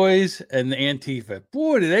Proud Boys and the Antifa.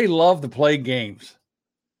 Boy, do they love to play games.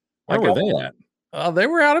 Where were they at? They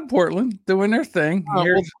were out in Portland doing their thing.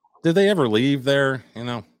 Did they ever leave there? You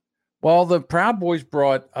know? Well, the Proud Boys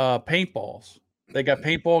brought paintballs. They got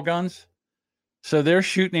paintball guns. So they're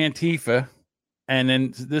shooting Antifa. And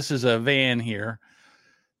then this is a van here.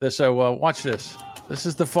 So watch this. This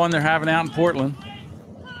is the fun they're having out in Portland.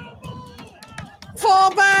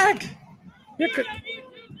 Fall back!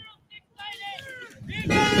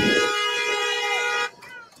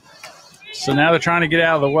 So now they're trying to get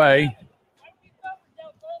out of the way.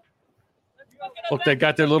 Look, they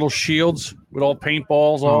got their little shields with all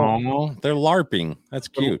paintballs. They're LARPing. That's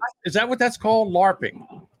cute. Is that what that's called?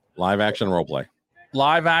 LARPing. Live action role play.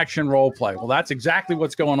 Live action role play. Well, that's exactly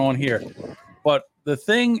what's going on here. But the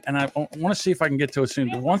thing, and I want to see if I can get to it soon.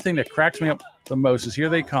 The one thing that cracks me up the most is here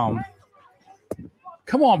they come.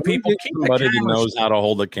 Come on, people. Somebody who knows how to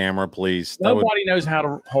hold a camera, please. Nobody knows how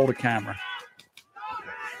to hold a camera.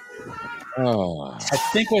 Oh. I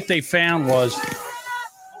think what they found was,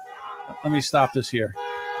 let me stop this here.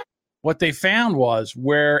 What they found was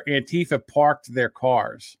where Antifa parked their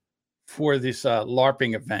cars for this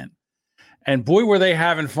LARPing event. And boy, were they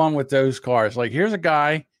having fun with those cars. Like, here's a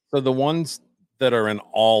guy. So the ones that are in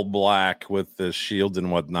all black with the shields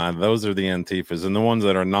and whatnot, those are the Antifas. And the ones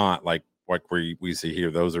that are not, like we see here,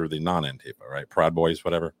 those are the non-Antifa, right? Proud Boys,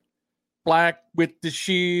 whatever. Black with the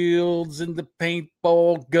shields and the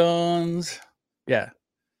paintball guns. Yeah.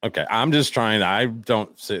 Okay. I'm just trying. I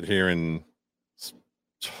don't sit here and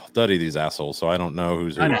study these assholes, so I don't know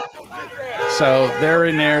who's who. I know. So they're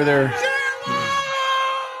in there.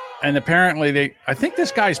 And apparently I think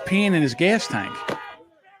this guy's peeing in his gas tank.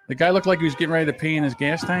 The guy looked like he was getting ready to pee in his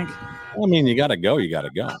gas tank. Well, I mean, you got to go.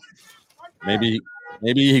 Maybe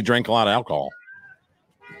he drank a lot of alcohol.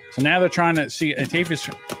 So now they're trying to see Antifa's.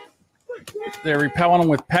 They're repelling him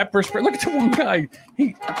with pepper spray. Look at the one guy.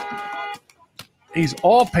 He's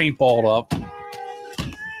all paintballed up.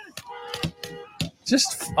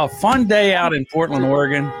 Just a fun day out in Portland,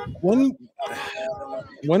 Oregon. When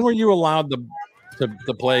were you allowed to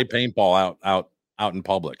play paintball out in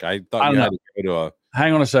public? I thought you had to go to a.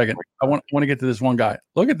 Hang on a second. I want to get to this one guy.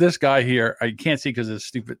 Look at this guy here. You can't see because it's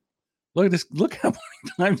stupid. Look at this. Look how many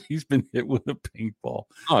times he's been hit with a paintball.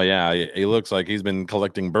 Oh yeah, he looks like he's been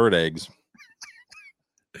collecting bird eggs.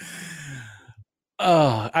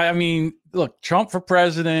 I mean, look, Trump for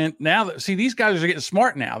president. Now, see, these guys are getting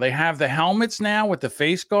smart now. They have the helmets now with the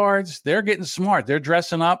face guards. They're getting smart. They're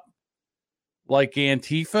dressing up like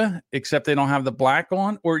Antifa, except they don't have the black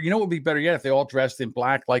on. Or you know what would be better yet if they all dressed in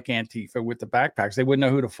black like Antifa with the backpacks. They wouldn't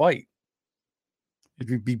know who to fight.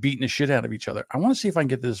 It'd be beating the shit out of each other. I want to see if I can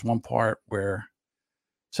get to this one part where,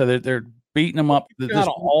 so they're beating them up. You've got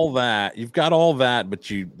all that,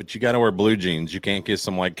 but you got to wear blue jeans. You can't get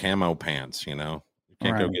some like camo pants. You know, you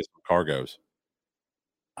can't go get some cargos.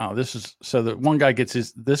 Oh, this is so the one guy gets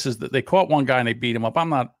his. They caught one guy and they beat him up. I'm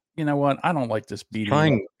not. You know what? I don't like this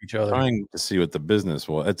beating each other. Trying to see what the business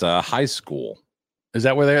was. It's a high school. Is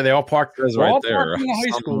that where they all parked? Right there.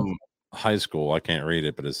 High school. High school. I can't read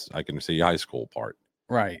it, but I can see high school part.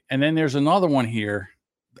 Right. And then there's another one here.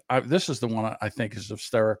 This is the one I think is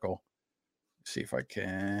hysterical. Let's see if I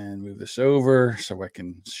can move this over so I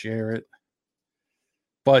can share it.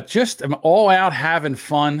 But just I'm all out having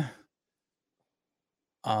fun.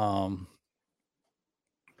 So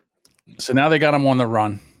now they got them on the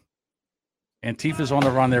run. Antifa's on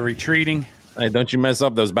the run. They're retreating. Hey, don't you mess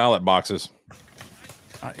up those ballot boxes.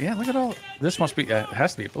 Yeah, look at all. This must be, it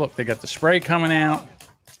has to be. Look, they got the spray coming out.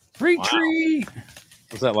 Retreat. Wow.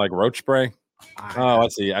 Is that like roach spray? Oh,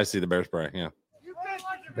 I see the bear spray. Yeah.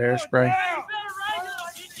 Bear spray.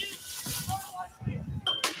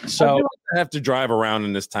 So you don't have to drive around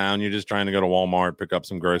in this town. You're just trying to go to Walmart, pick up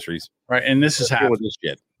some groceries. Right. And this is happening. This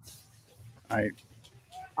shit. Right.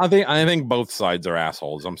 I think both sides are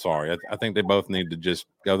assholes. I'm sorry. I think they both need to just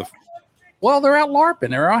go well, they're out LARPing.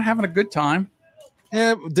 They're out having a good time.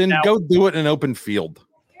 Yeah, then go do it in an open field.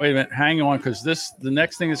 Wait a minute, hang on, because the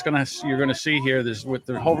next thing you're gonna see here. This with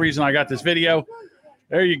the whole reason I got this video.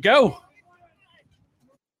 There you go.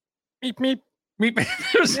 Meep meep meep.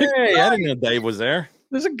 Hey, I didn't know Dave was there.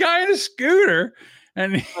 There's a guy in a scooter,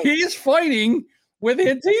 and he's fighting with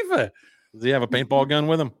Antifa. Does he have a paintball gun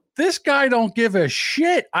with him? This guy don't give a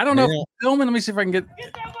shit. I don't know if he's filming. Let me see if I can get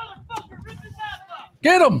that motherfucker.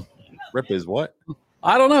 Get him. Rip his what?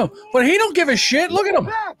 I don't know, but he don't give a shit. Look at him.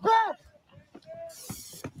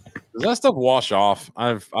 Does that stuff wash off?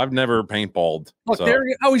 I've never paintballed. Look there.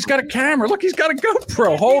 He's got a camera. Look, he's got a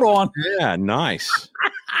GoPro. Hold on. Yeah, nice.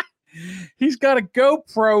 He's got a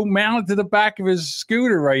GoPro mounted to the back of his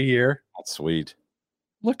scooter right here. That's sweet.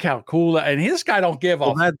 Look how cool that. And this guy don't give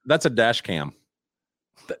up. That's a dash cam.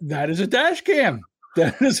 That is a dash cam.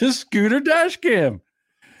 That is a scooter dash cam.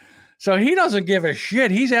 So he doesn't give a shit.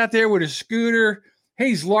 He's out there with his scooter.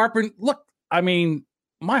 He's LARPing. Look, I mean,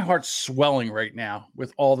 my heart's swelling right now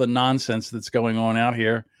with all the nonsense that's going on out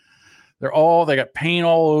here. They got paint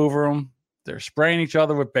all over them. They're spraying each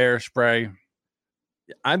other with bear spray.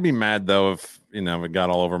 I'd be mad though if it got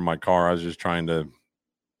all over my car. I was just trying to,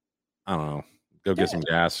 I don't know, go get some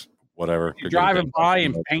gas, whatever. You're driving by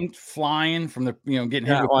and paint flying from the, getting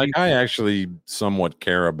hit. Like I actually somewhat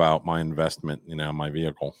care about my investment, my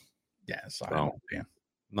vehicle. Yes, I'm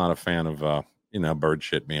not a fan of bird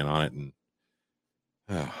shit being on it and.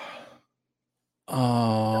 That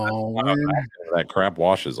crap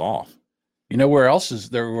washes off. You know where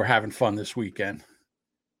else we're having fun this weekend?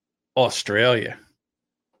 Australia,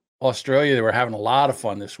 they were having a lot of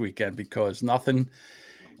fun this weekend because nothing.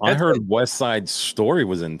 I heard West Side Story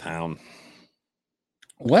was in town.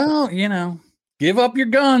 Well, give up your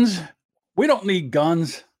guns. We don't need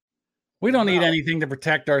guns. We don't need anything to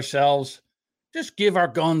protect ourselves. Just give our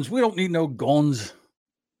guns. We don't need no guns.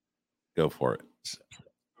 Go for it.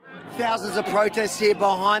 Thousands of protests here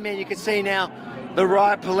behind me, and you can see now the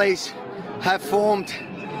riot police have formed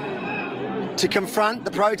to confront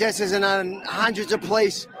the protesters, and hundreds of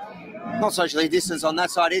police, not socially distanced on that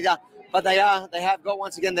side either, but they have got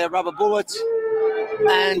once again their rubber bullets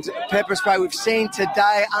and pepper spray. We've seen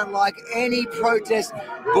today, unlike any protest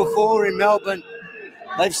before in Melbourne,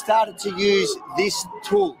 they've started to use this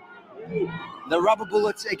tool. the rubber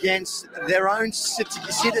bullets against their own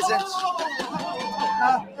citizens.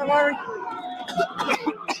 Don't worry.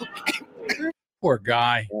 Poor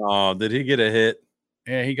guy. Oh, did he get a hit?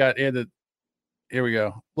 Yeah, he got here we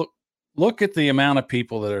go. Look at the amount of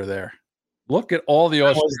people that are there. Look at all the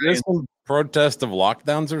Was this Australians. some protest of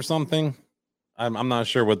lockdowns or something? I'm not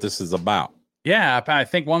sure what this is about. Yeah, I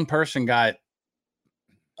think one person got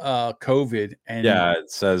COVID, and Yeah, it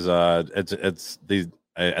says it's the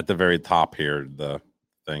at the very top here. The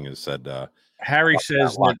thing is said. Harry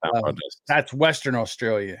says that, lockdown protest. that's Western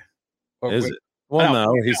Australia. Is it? Well,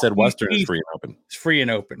 no, he said Western is free and open. It's free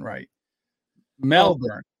and open, right?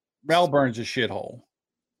 Melbourne's a shithole.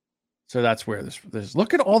 So that's where this.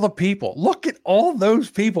 Look at all the people. Look at all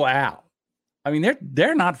those people out. I mean,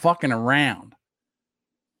 they're not fucking around.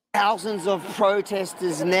 Thousands of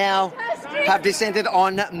protesters now have descended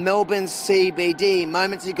on Melbourne's CBD.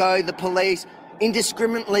 Moments ago, the police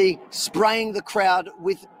indiscriminately spraying the crowd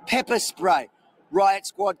with pepper spray. Riot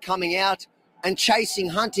squad coming out and chasing,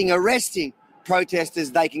 hunting, arresting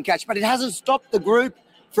protesters they can catch. But it hasn't stopped the group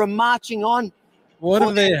from marching on. What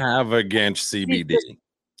do they have against CBD?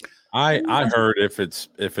 I heard if it's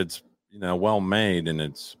well made and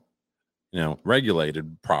it's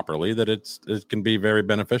regulated properly, that it can be very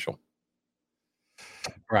beneficial.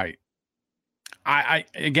 Right. I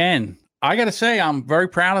got to say, I'm very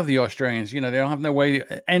proud of the Australians. They don't have no way.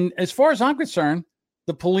 And as far as I'm concerned,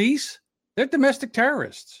 the police, they're domestic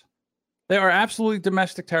terrorists. They are absolutely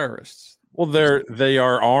domestic terrorists. Well, they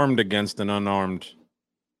are armed against an unarmed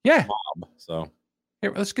mob. So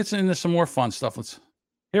here, let's get into some more fun stuff.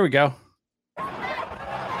 Here we go.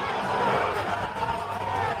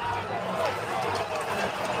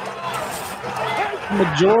 The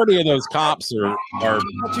majority of those cops are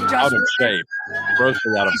out of shape,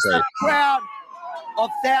 grossly out of shape. Crowd of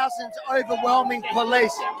thousands overwhelming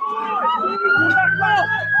police.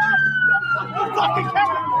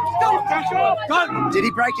 Did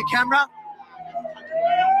he break your camera?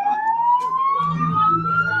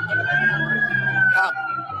 Come.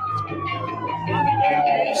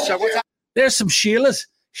 So what's happening? There's some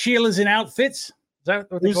Sheilas in outfits. Is that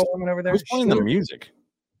what they call them over there? Who's playing the music?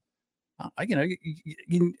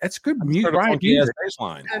 That's good music. Right, music.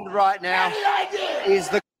 And right now is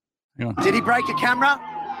the. Did he break your camera?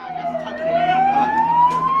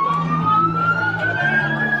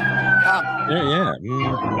 Come. Yeah.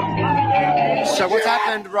 So what's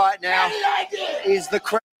happened right now is the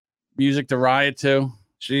music to riot to.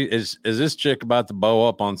 She is this chick about to bow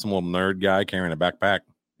up on some little nerd guy carrying a backpack?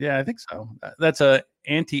 Yeah, I think so. That's a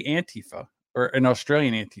anti-Antifa or an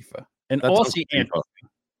Australian Antifa, an Aussie Antifa.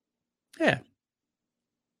 Yeah.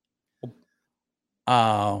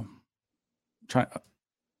 You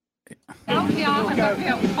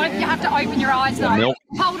have to open your eyes though.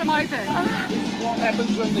 Hold them open. What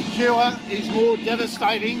happens when the cure is more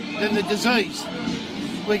devastating than the disease?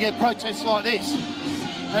 We get protests like this.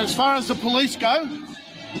 And as far as the police go,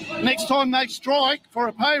 next time they strike for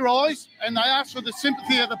a pay rise and they ask for the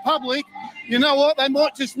sympathy of the public, you know what? They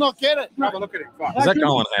might just not get it. Have a look at it. Is that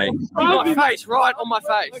Colin Hay? On my face, right on my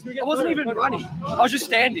face. I wasn't even running. I was just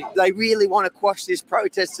standing. They really want to quash this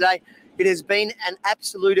protest today. It has been an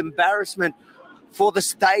absolute embarrassment for the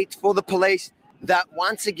state, for the police, that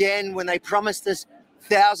once again, when they promised us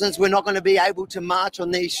thousands were not going to be able to march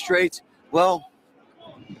on these streets, well,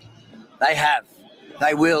 they have.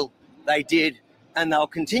 They will. They did. And they'll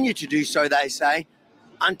continue to do so, they say,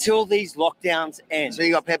 until these lockdowns end. So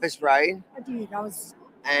you got pepper spray? I did. I was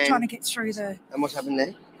trying to get through the... And what's happened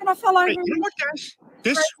there? And I fell over. You know what, guys?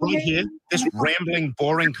 This right here, this rambling,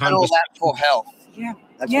 boring And conversation. all that for health. Yeah.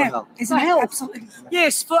 That's yeah. for health. Isn't it? Absolutely.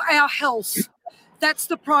 Yes, for our health. That's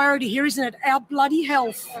the priority here, isn't it? Our bloody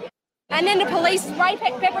health. And then the police spray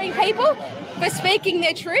peppering people for speaking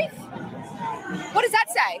their truth? What does that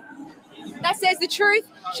say? That says the truth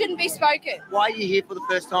shouldn't be spoken. Why are you here for the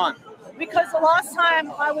first time? Because the last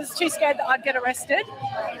time I was too scared that I'd get arrested.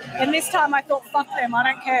 And this time I thought, fuck them, I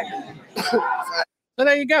don't care. So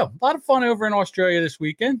there you go. A lot of fun over in Australia this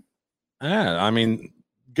weekend. Yeah, I mean,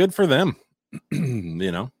 good for them.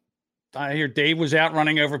 I hear Dave was out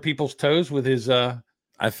running over people's toes with his his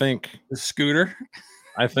scooter.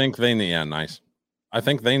 I think they need nice. I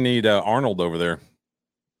think they need Arnold over there.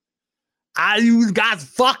 You guys,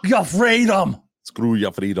 fuck your freedom. Screw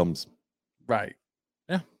your freedoms. Right.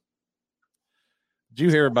 Yeah. Did you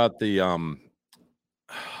hear about the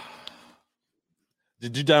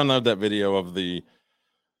did you download that video of the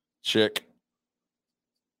chick?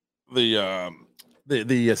 The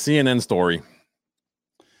CNN story.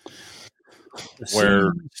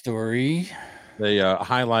 Where story they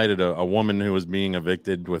highlighted a woman who was being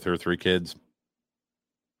evicted with her 3 kids,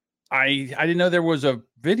 I didn't know there was a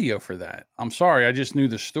video for that. I'm sorry. I just knew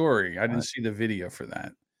the story. I didn't see the video for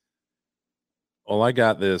that. Well, I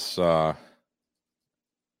got this. I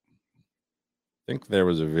think there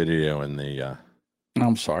was a video in the.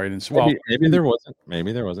 I'm sorry. I didn't. Maybe there wasn't.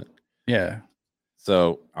 Maybe there wasn't. Yeah.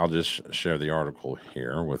 So I'll just share the article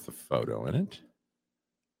here with the photo in it.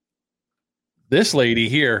 This lady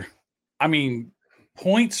here, I mean,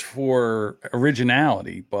 points for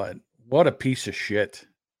originality, but what a piece of shit.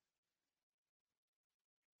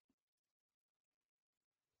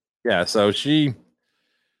 Yeah, so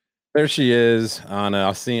there she is on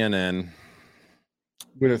CNN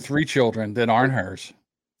with her 3 children that aren't hers.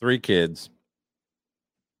 3 kids.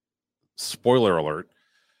 Spoiler alert.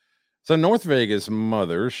 So North Vegas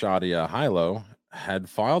mother, Shadia Hilo, had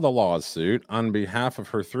filed a lawsuit on behalf of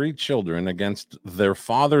her 3 children against their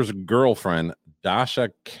father's girlfriend,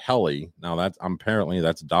 Dasha Kelly. Now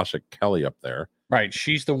that's Dasha Kelly up there. Right.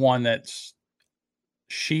 She is the one that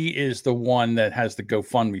has the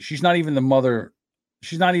GoFundMe. She's not even the mother.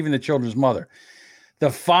 She's not even the children's mother. The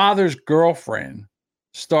father's girlfriend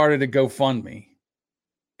started a GoFundMe.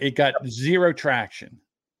 It got 0 traction.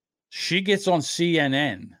 She gets on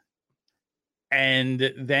CNN.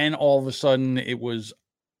 And then all of a sudden it was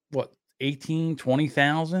what,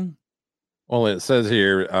 20,000? Well, it says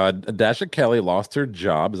here, Dasha Kelly lost her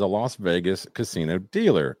job as a Las Vegas casino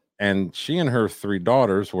dealer, and she and her 3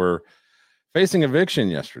 daughters were facing eviction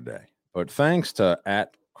yesterday. But thanks to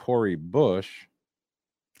 @Corey Bush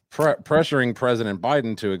pressuring President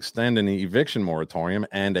Biden to extend an eviction moratorium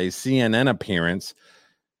and a CNN appearance,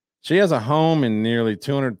 she has a home and nearly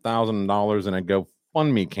 $200,000 in a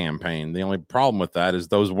GoFundMe campaign. The only problem with that is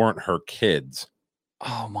those weren't her kids.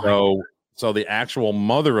 Oh my God. So the actual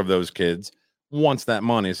mother of those kids wants that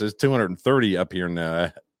money. It says 230 up here in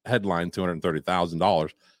the headline,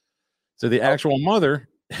 $230,000. So the actual mother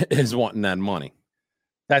is wanting that money.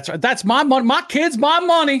 That's my money. My kids, my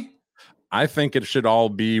money. I think it should all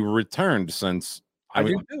be returned since I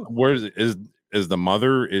mean, do too. Where is the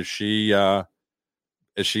mother? Is she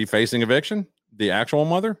facing eviction? The actual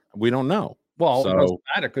mother? We don't know. Well, it doesn't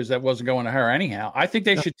matter because that wasn't going to her anyhow. I think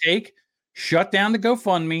they should shut down the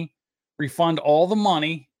GoFundMe, refund all the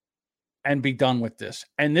money, and be done with this.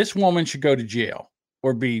 And this woman should go to jail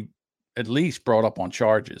or be at least brought up on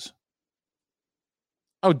charges.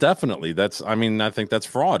 Oh, definitely. I think that's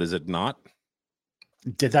fraud, is it not?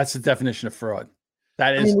 That's the definition of fraud.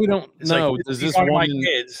 That is. We don't know. Like, Does this woman, my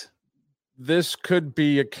kids? This could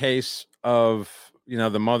be a case of,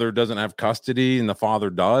 the mother doesn't have custody and the father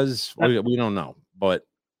does. We don't know. But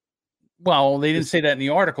well, they didn't say that in the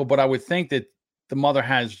article, but I would think that the mother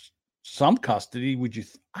has some custody. Would you?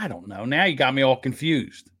 I don't know. Now you got me all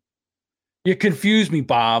confused. You confused me,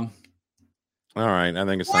 Bob. All right. I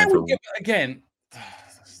think it's time for again.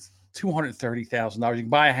 $230,000. You can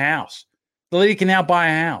buy a house. The lady can now buy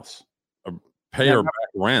a house. Pay her back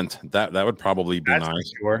rent. That would probably be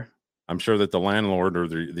nice. Sure. I'm sure that the landlord or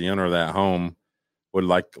the owner of that home would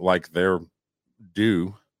like their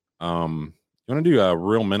due. You want to do a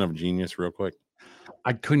Real Men of Genius real quick?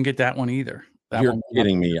 I couldn't get that one either. You're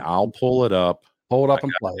kidding me. I'll pull it up. Pull it up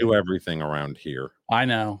and play. Do everything around here. I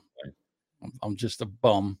know. I'm just a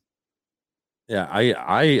bum. Yeah,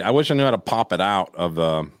 I wish I knew how to pop it out of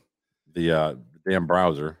the damn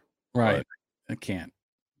browser. Right. I can't.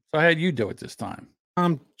 So I had you do it this time.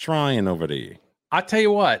 I'm trying over there. I tell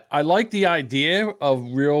you what, I like the idea of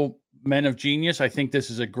Real Men of Genius. I think this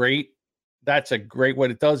is that's a great, what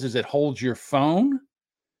it does is it holds your phone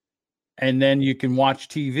and then you can watch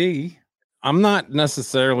TV. I'm not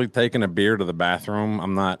necessarily taking a beer to the bathroom.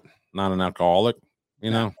 I'm not an alcoholic,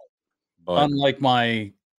 but unlike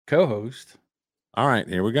my co-host. All right,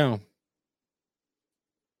 here we go.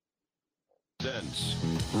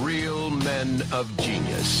 Real Men of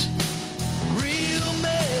Genius. Real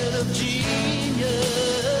Men of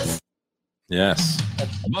Genius. Yes.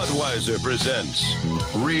 Budweiser presents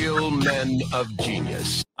Real Men of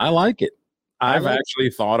Genius. I like it. I've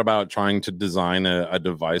actually thought about trying to design a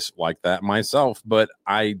device like that myself, but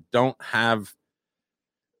I don't have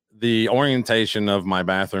the orientation of my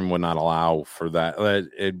bathroom would not allow for that.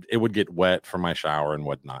 It would get wet from my shower and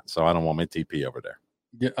whatnot. So I don't want my TP over there.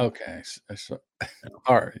 Yeah. Okay.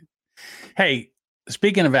 All right. Hey,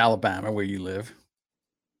 speaking of Alabama, where you live.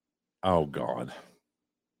 Oh God.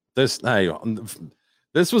 This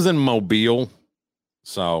was in Mobile.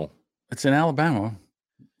 So it's in Alabama.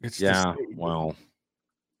 Yeah. Well,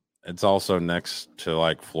 it's also next to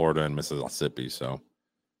like Florida and Mississippi. So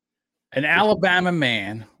an Alabama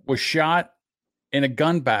man was shot in a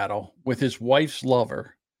gun battle with his wife's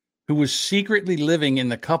lover, who was secretly living in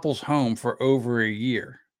the couple's home for over a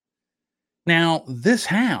year. Now, this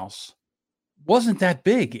house wasn't that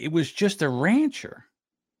big. It was just a rancher.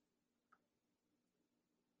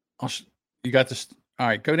 You got this. All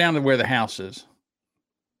right, go down to where the house is.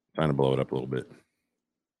 Trying to blow it up a little bit.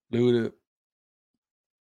 Blew it up.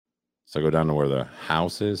 So go down to where the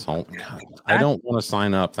house is. God, I don't want to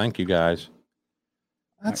sign up. Thank you, guys.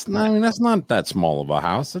 That's not. I mean, that's not that small of a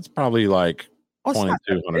house. It's probably like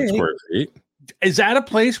 2,200 square feet. Is that a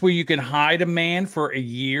place where you can hide a man for a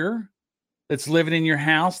year that's living in your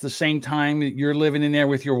house the same time that you're living in there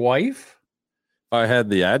with your wife? If I had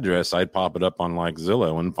the address, I'd pop it up on like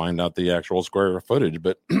Zillow and find out the actual square footage.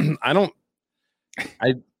 But I don't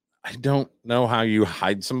know how you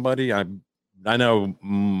hide somebody. I know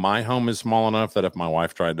my home is small enough that if my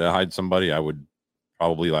wife tried to hide somebody, I would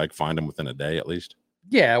probably like find them within a day at least.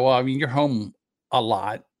 Yeah, well, I mean, you're home a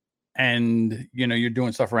lot, and you're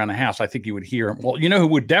doing stuff around the house. I think you would hear him. Well, you know who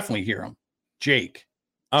would definitely hear him? Jake.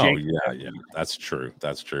 Oh, Jake. yeah, that's true.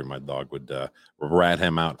 That's true. My dog would rat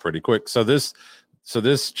him out pretty quick. So this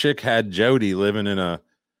chick had Jody living in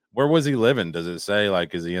where was he living? Does it say,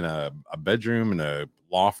 like, is he in a bedroom, in a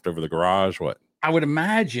loft over the garage? What? I would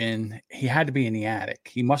imagine he had to be in the attic.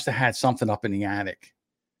 He must have had something up in the attic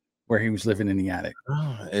where he was living in the attic.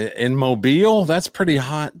 Oh, in Mobile? That's pretty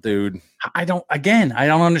hot, dude. I don't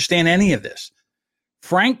understand any of this.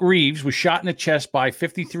 Frank Reeves was shot in the chest by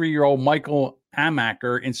 53-year-old Michael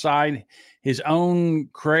Amaker inside his own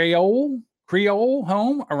Creole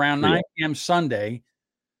home around 9 p.m. Sunday.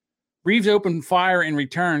 Reeves opened fire in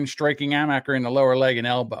return, striking Amaker in the lower leg and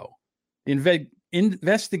elbow. The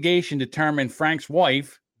investigation determined Frank's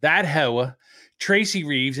wife, that hoe, Tracy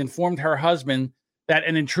Reeves, informed her husband that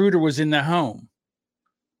an intruder was in the home.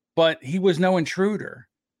 But he was no intruder.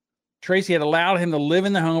 Tracy had allowed him to live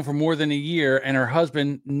in the home for more than a year, and her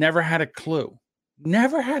husband never had a clue.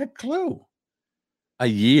 Never had a clue. A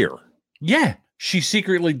year? Yeah. She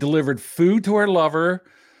secretly delivered food to her lover,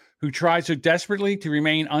 who tried so desperately to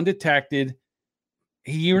remain undetected.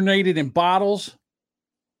 He urinated in bottles,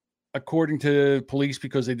 according to police,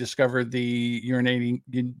 because they discovered the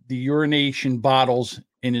urination bottles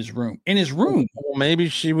in his room. Well, maybe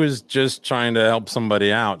she was just trying to help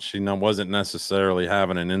somebody out. She wasn't necessarily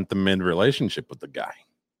having an intimate relationship with the guy.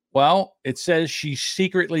 Well, it says she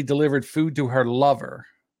secretly delivered food to her lover.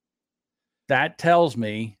 That tells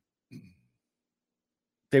me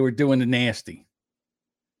they were doing the nasty.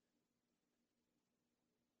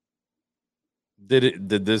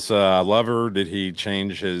 Did this lover, did he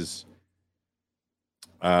change his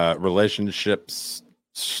relationships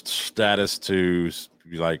status to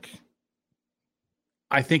like?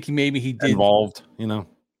 I think he did. Involved,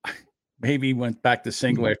 Maybe he went back to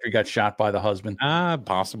single after he got shot by the husband.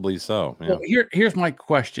 Possibly so. Yeah. Well, here's my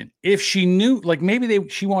question. If she knew, like, maybe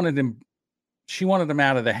she wanted him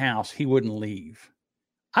out of the house, he wouldn't leave.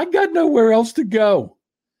 I got nowhere else to go.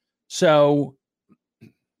 So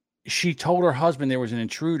she told her husband there was an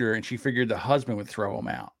intruder, and she figured the husband would throw him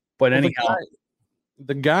out. But anyhow,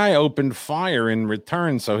 the guy opened fire in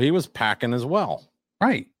return, so he was packing as well.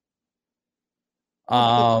 Right.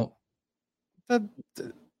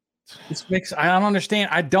 This makes, I don't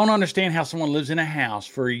understand. I don't understand how someone lives in a house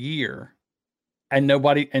for a year and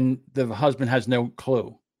the husband has no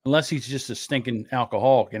clue, unless he's just a stinking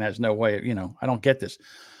alcoholic and has no way of, I don't get this.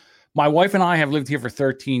 My wife and I have lived here for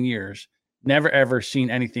 13 years. Never, ever seen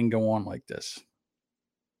anything go on like this.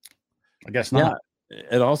 I guess not. Yeah.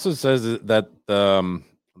 It also says that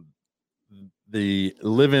the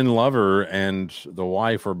live-in lover and the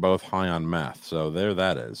wife are both high on meth. So there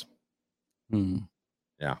that is.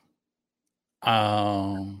 Yeah.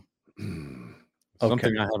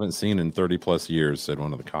 Something I haven't seen in 30 plus years, said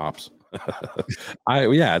one of the cops.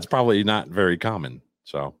 It's probably not very common.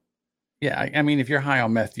 So yeah, I mean, if you're high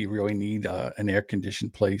on meth, you really need an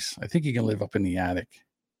air-conditioned place. I think you can live up in the attic.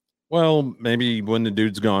 Well, maybe when the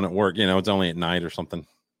dude's gone at work, it's only at night or something.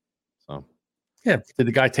 So yeah, did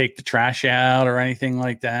the guy take the trash out or anything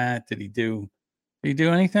like that? Did he do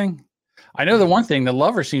anything? I know the one thing, the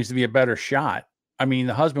lover seems to be a better shot. I mean,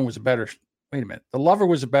 the husband was wait a minute. The lover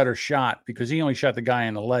was a better shot because he only shot the guy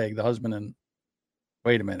in the leg, the husband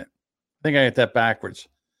wait a minute. I think I got that backwards.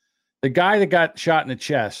 The guy that got shot in the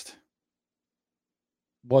chest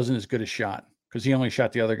wasn't as good a shot because he only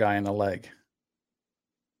shot the other guy in the leg.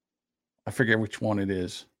 I forget which one it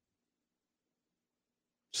is.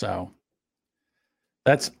 So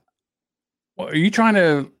are you trying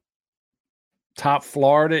to top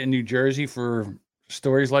Florida and New Jersey for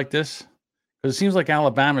stories like this? Because it seems like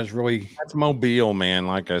Alabama is really... That's Mobile, man.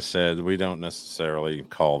 Like I said, we don't necessarily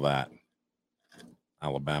call that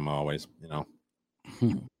Alabama always,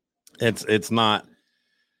 It's not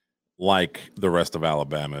like the rest of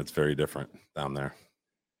Alabama. It's very different down there.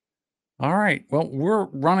 All right. Well, we're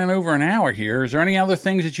running over an hour here. Is there any other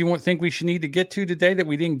things that you think we should need to get to today that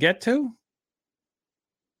we didn't get to?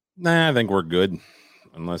 Nah, I think we're good.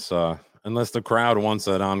 Unless the crowd wants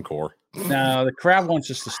that encore. No, the crowd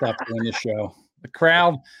wants us to stop doing this show. The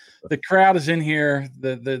crowd is in here.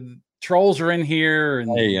 The trolls are in here.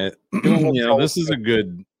 And hey, this is a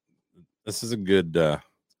good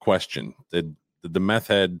question. Did the meth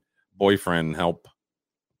head boyfriend help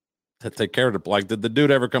to take care of did the dude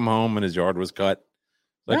ever come home and his yard was cut?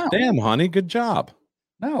 Like, No. damn, honey, good job.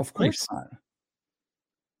 No, of course not.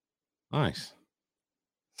 Nice.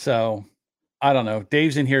 So, I don't know.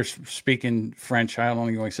 Dave's in here speaking French. I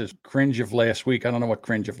don't know. He says cringe of last week. I don't know what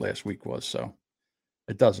cringe of last week was, so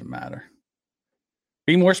it doesn't matter.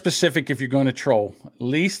 Be more specific if you're going to troll. At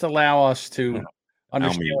least allow us to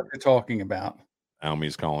understand what you're talking about.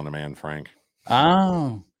 Almy's calling a man Frank.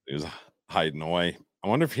 Oh. He was hiding away. I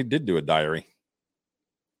wonder if he did do a diary.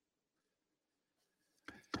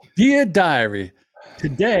 Dear diary,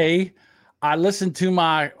 today I listened to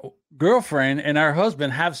my girlfriend and her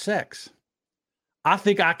husband have sex. I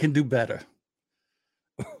think I can do better.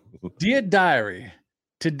 Dear diary,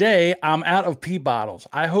 today I'm out of pee bottles.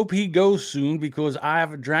 I hope he goes soon because I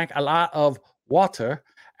have drank a lot of water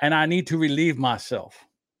and I need to relieve myself.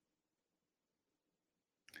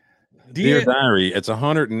 Dear diary, it's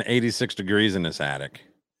 186 degrees in this attic.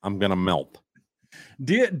 I'm going to melt.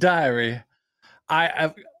 Dear diary, I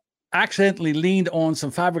have accidentally leaned on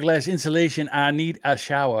some fiberglass insulation. I need a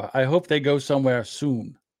shower. I hope they go somewhere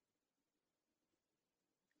soon.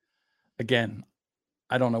 Again,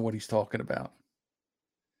 I don't know what he's talking about.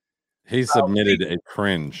 He submitted a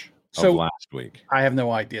cringe of last week. I have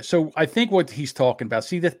no idea. So I think what he's talking about,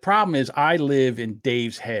 see, the problem is I live in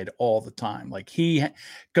Dave's head all the time. Like he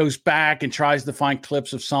goes back and tries to find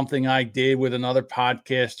clips of something I did with another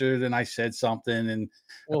podcaster. Then I said something. And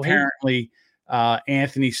apparently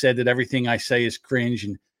Anthony said that everything I say is cringe.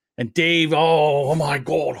 And Dave, oh my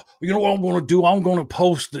God, you know what I'm going to do? I'm going to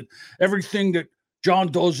post it. Everything that John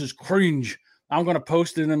does is cringe. I'm going to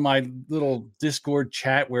post it in my little Discord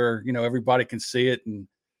chat where, everybody can see it. And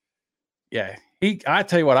yeah, I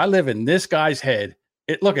tell you what, I live in this guy's head.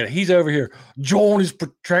 Look at it. He's over here. John is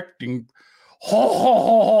protecting.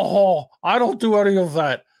 I don't do any of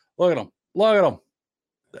that. Look at him. Look at him.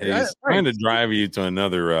 He's trying to drive you to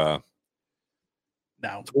another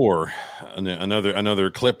tour,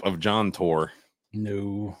 another clip of John tour.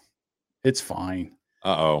 No, it's fine.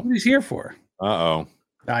 Uh-oh. What he's here for. Uh-oh.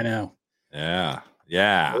 I know. Yeah.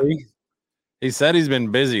 Yeah. Really? He said he's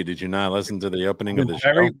been busy. Did you not listen to the opening of the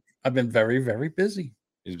show? I've been very, very busy.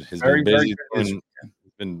 He's been busy. He's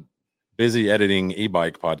been busy editing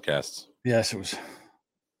e-bike podcasts. Yes, it was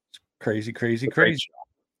crazy. Does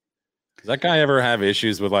that guy ever have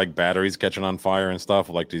issues with like batteries catching on fire and stuff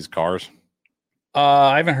like these cars?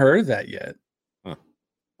 I haven't heard of that yet. Huh.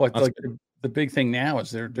 But like the big thing now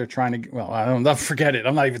is they're trying to. Well, I don't know. Forget it.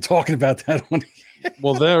 I'm not even talking about that one.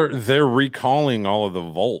 Well, they're recalling all of the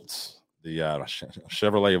Volts, the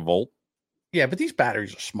Chevrolet Volt. Yeah, but these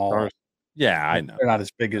batteries are small. Yeah, I know. They're not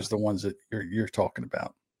as big as the ones that you're talking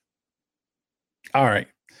about. All right.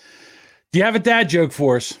 Do you have a dad joke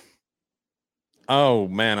for us? Oh,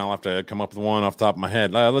 man, I'll have to come up with one off the top of my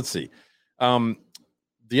head. Let's see.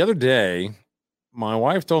 The other day, my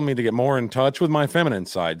wife told me to get more in touch with my feminine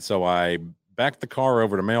side, so I backed the car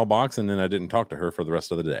over to mailbox, and then I didn't talk to her for the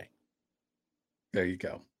rest of the day. There you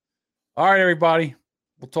go. All right, everybody.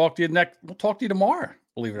 We'll talk to you tomorrow.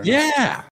 Believe it or not. Yeah.